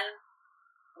on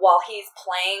while he's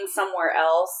playing somewhere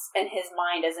else and his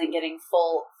mind isn't getting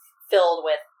filled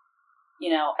with,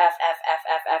 you know, F.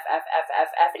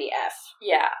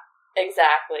 Yeah,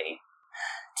 exactly.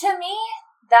 To me,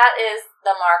 that is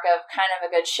the mark of kind of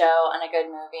a good show and a good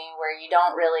movie where you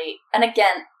don't really, and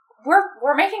again, we're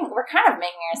kind of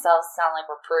making ourselves sound like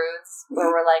we're prudes,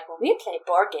 where we're like, well, we play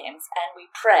board games and we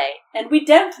pray. And we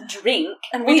don't drink.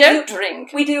 And we don't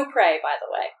drink. We do pray, by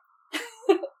the way.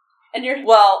 And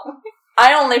well,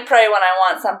 I only pray when I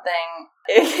want something.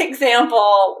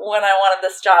 Example, when I wanted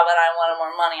this job and I wanted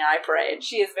more money, I prayed.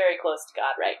 She is very close to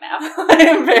God right now. I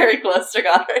am very close to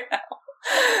God right now.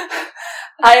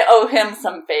 I owe him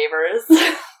some favors.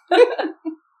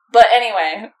 But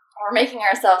anyway, we're making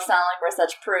ourselves sound like we're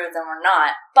such prudes and we're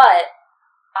not. But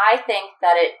I think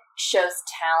that it shows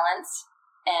talent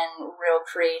and real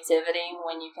creativity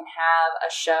when you can have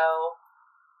a show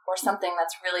or something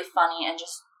that's really funny and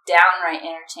just downright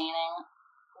entertaining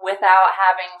without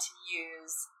having to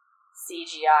use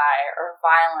CGI or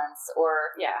violence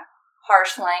or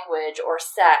harsh language or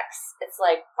sex. It's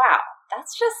like, wow,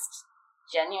 that's just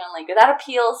genuinely good. That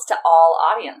appeals to all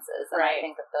audiences, and I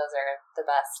think that those are the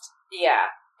best.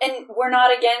 Yeah. And we're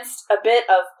not against a bit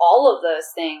of all of those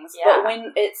things, but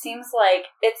when it seems like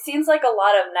a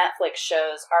lot of Netflix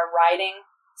shows are writing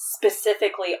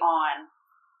specifically on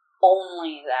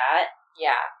only that.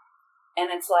 Yeah.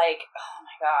 And it's like, oh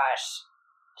my gosh,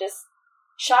 just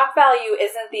shock value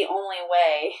isn't the only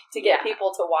way to get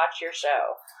people to watch your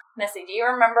show. Missy, do you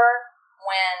remember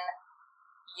when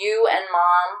you and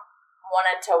Mom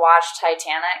wanted to watch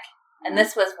Titanic? And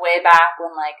this was way back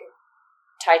when, like,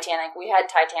 Titanic, we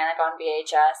had Titanic on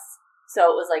VHS,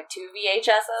 so it was like 2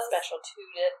 VHSs. Special two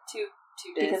discs.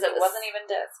 Because it wasn't even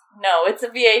disc. No, it's a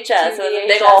VHS. It was a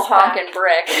big old honkin'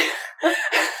 brick.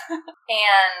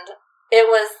 And it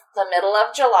was the middle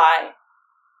of July,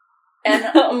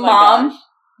 and Mom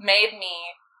made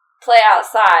me play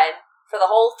outside for the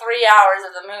whole 3 hours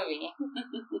of the movie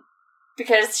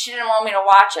because she didn't want me to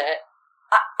watch it.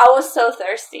 I was so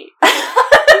thirsty.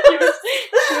 She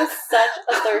was such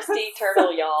a thirsty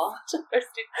turtle, y'all.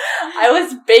 I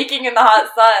was baking in the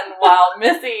hot sun while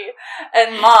Missy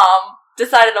and Mom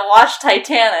decided to watch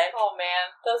Titanic. Oh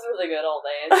man, those were the good old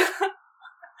days.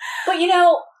 But you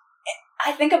know,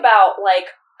 I think about like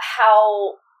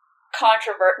how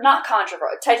not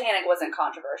controversial. Titanic wasn't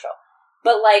controversial.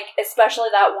 But, like, especially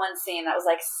that one scene that was,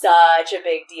 like, such a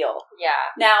big deal. Yeah.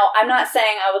 Now, I'm not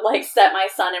saying I would, like, set my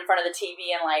son in front of the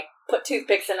TV and, like, put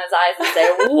toothpicks in his eyes and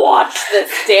say, watch this,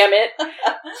 damn it.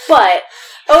 But,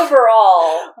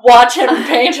 overall... Watch him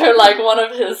paint her like one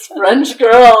of his French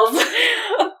girls.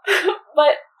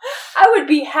 But I would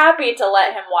be happy to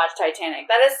let him watch Titanic.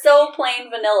 That is so plain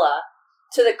vanilla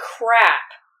to the crap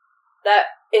that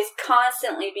is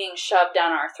constantly being shoved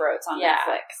down our throats on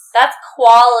Netflix. That's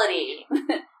quality.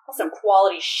 That's some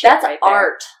quality shit. That's right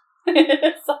art.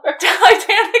 It's art.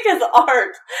 Titanic is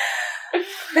art.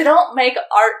 They don't make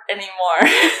art anymore.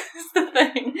 Is the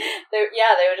thing. They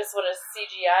would just would have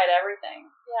CGI'd everything.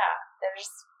 Yeah, they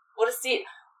just would have seen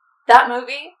that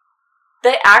movie.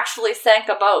 They actually sank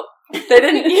a boat. They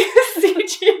didn't use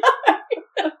CGI.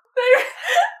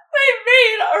 They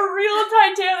made a real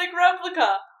Titanic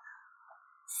replica.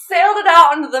 Sailed it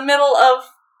out into the middle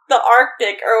of the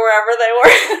Arctic or wherever they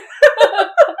were.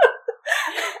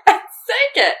 And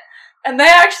sank it. And they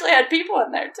actually had people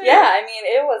in there, too. Yeah, I mean,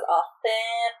 it was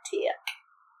authentic.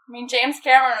 I mean, James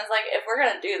Cameron was like, if we're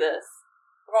going to do this,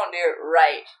 we're going to do it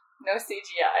right. No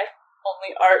CGI.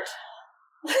 Only art.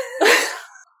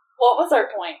 What was our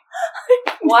point?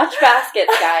 Watch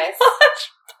baskets, guys.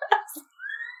 Watch baskets.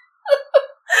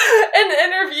 And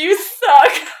interviews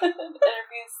suck.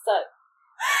 Interviews suck.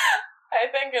 I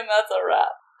think, and that's a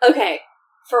wrap. Okay,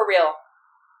 for real.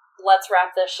 Let's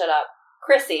wrap this shit up.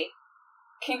 Chrissy,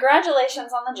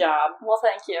 congratulations on the job. Well,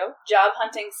 thank you. Job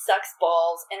hunting sucks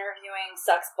balls. Interviewing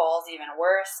sucks balls even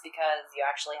worse because you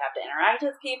actually have to interact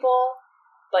with people.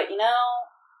 But, you know,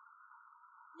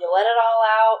 you let it all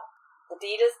out. The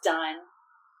deed is done.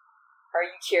 Are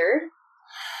you cured?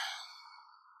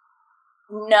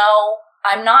 No,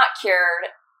 I'm not cured.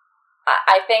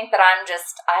 I think that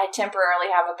I temporarily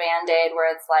have a Band-Aid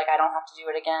where it's like I don't have to do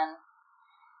it again.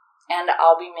 And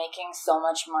I'll be making so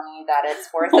much money that it's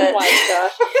worth it. Oh my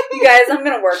gosh. You guys, I'm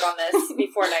going to work on this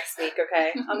before next week,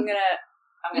 okay? I'm going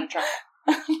to try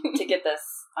to get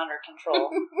this under control.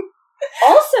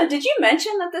 Also, did you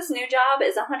mention that this new job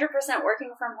is 100%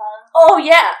 working from home? Oh,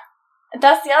 yeah.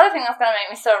 That's the other thing that's going to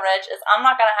make me so rich is I'm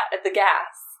not going to have the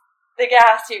gas. The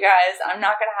gas, you guys. I'm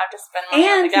not going to have to spend money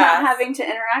on the gas. And not having to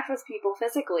interact with people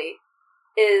physically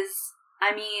is,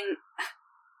 I mean...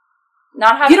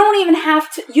 You don't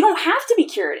have to be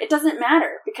cured. It doesn't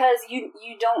matter because you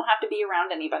don't have to be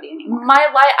around anybody anymore.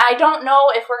 I don't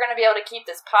know if we're going to be able to keep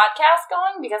this podcast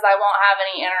going because I won't have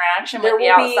any interaction with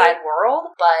the outside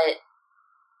world, but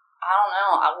I don't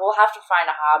know. We'll have to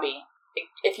find a hobby.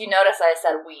 If you notice, I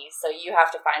said we, so you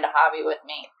have to find a hobby with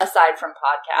me aside from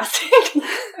podcasting.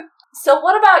 So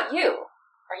what about you?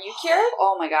 Are you cured?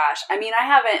 Oh my gosh. I mean, I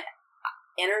haven't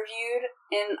interviewed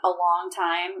in a long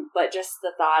time, but just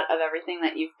the thought of everything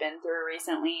that you've been through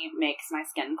recently makes my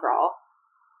skin crawl.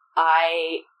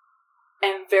 I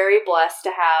am very blessed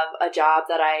to have a job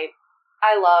that I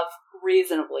love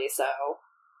reasonably so,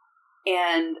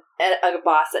 and a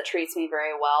boss that treats me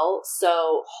very well.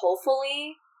 So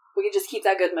hopefully we can just keep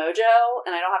that good mojo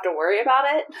and I don't have to worry about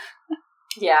it.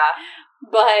 Yeah.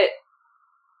 But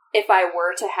if I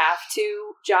were to have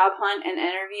to job hunt and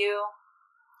interview,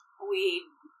 we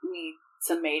need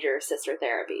some major sister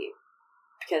therapy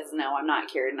because no, I'm not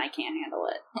cured and I can't handle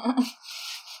it.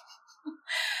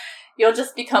 You'll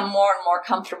just become more and more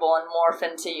comfortable and morph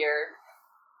into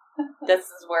this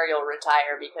is where you'll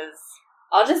retire because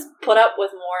I'll just put up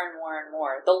with more and more and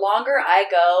more. The longer I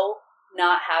go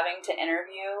not having to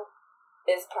interview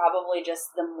is probably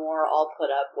just the more I'll put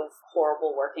up with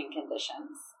horrible working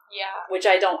conditions. Yeah. Which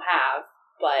I don't have,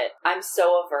 but I'm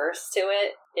so averse to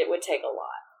it, it would take a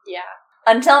lot. Yeah.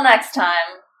 Until next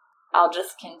time, I'll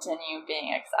just continue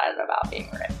being excited about being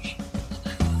rich.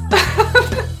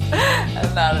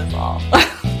 And that is all.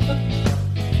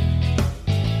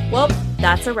 Well,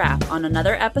 that's a wrap on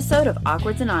another episode of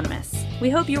Awkwards Anonymous. We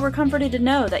hope you were comforted to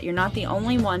know that you're not the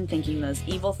only one thinking those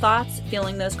evil thoughts,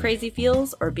 feeling those crazy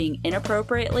feels, or being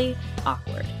inappropriately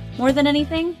awkward. More than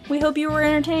anything, we hope you were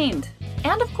entertained.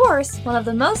 And of course, one of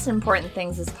the most important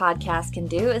things this podcast can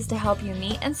do is to help you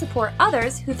meet and support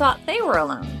others who thought they were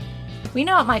alone. We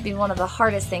know it might be one of the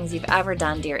hardest things you've ever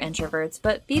done, dear introverts,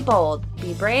 but be bold,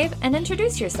 be brave, and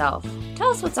introduce yourself.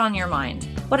 Tell us what's on your mind.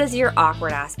 What has your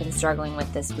awkward ass been struggling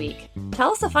with this week?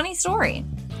 Tell us a funny story.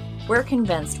 We're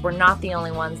convinced we're not the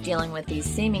only ones dealing with these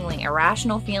seemingly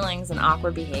irrational feelings and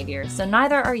awkward behavior, so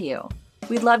neither are you.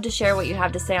 We'd love to share what you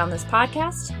have to say on this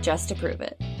podcast, just to prove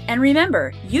it. And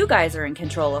remember, you guys are in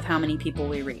control of how many people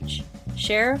we reach.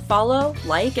 Share, follow,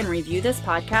 like, and review this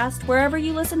podcast wherever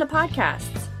you listen to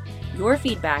podcasts. Your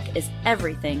feedback is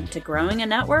everything to growing a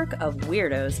network of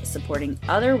weirdos supporting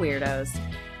other weirdos.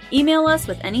 Email us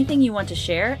with anything you want to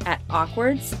share at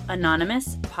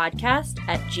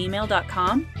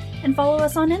awkwardsanonymouspodcast@gmail.com and follow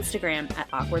us on Instagram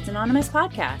at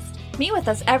awkwardsanonymouspodcast. Meet with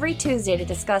us every Tuesday to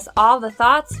discuss all the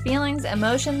thoughts, feelings,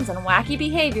 emotions, and wacky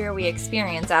behavior we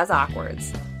experience as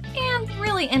awkwards. And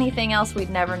really anything else we'd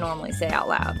never normally say out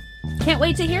loud. Can't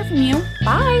wait to hear from you.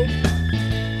 Bye!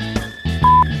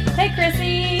 Hey,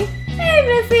 Chrissy! Hey,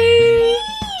 Missy!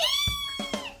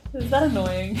 Is that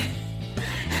annoying?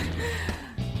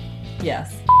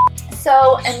 Yes.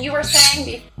 So, and you were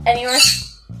saying, Tiger,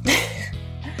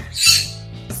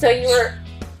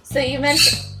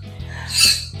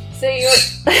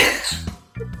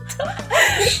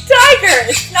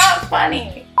 it's not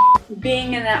funny.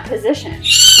 Being in that position.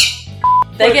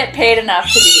 They get paid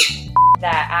enough to be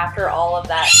that after all of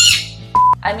that.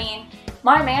 I mean,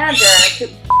 my manager,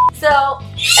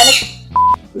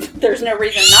 There's no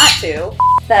reason not to.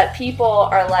 that people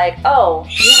are like, oh,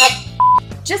 you have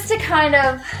just to kind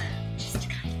of.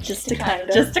 Stop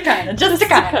it! Is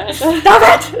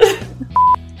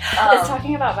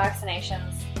talking about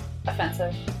vaccinations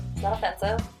offensive? Is that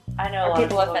offensive? I know Are a lot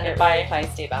people of people offended get by really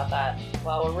feisty about that.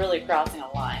 Well, we're really crossing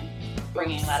a line,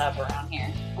 bringing that up around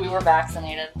here. We were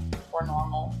vaccinated. We're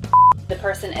normal. The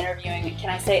person interviewing, can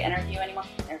I say interview anymore?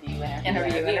 Interview.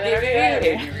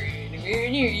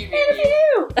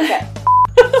 Okay.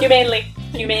 Humanely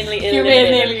humiliated.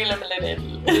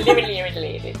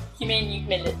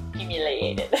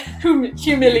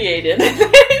 Humiliated.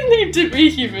 They need to be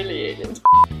humiliated.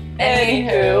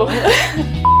 Anywho.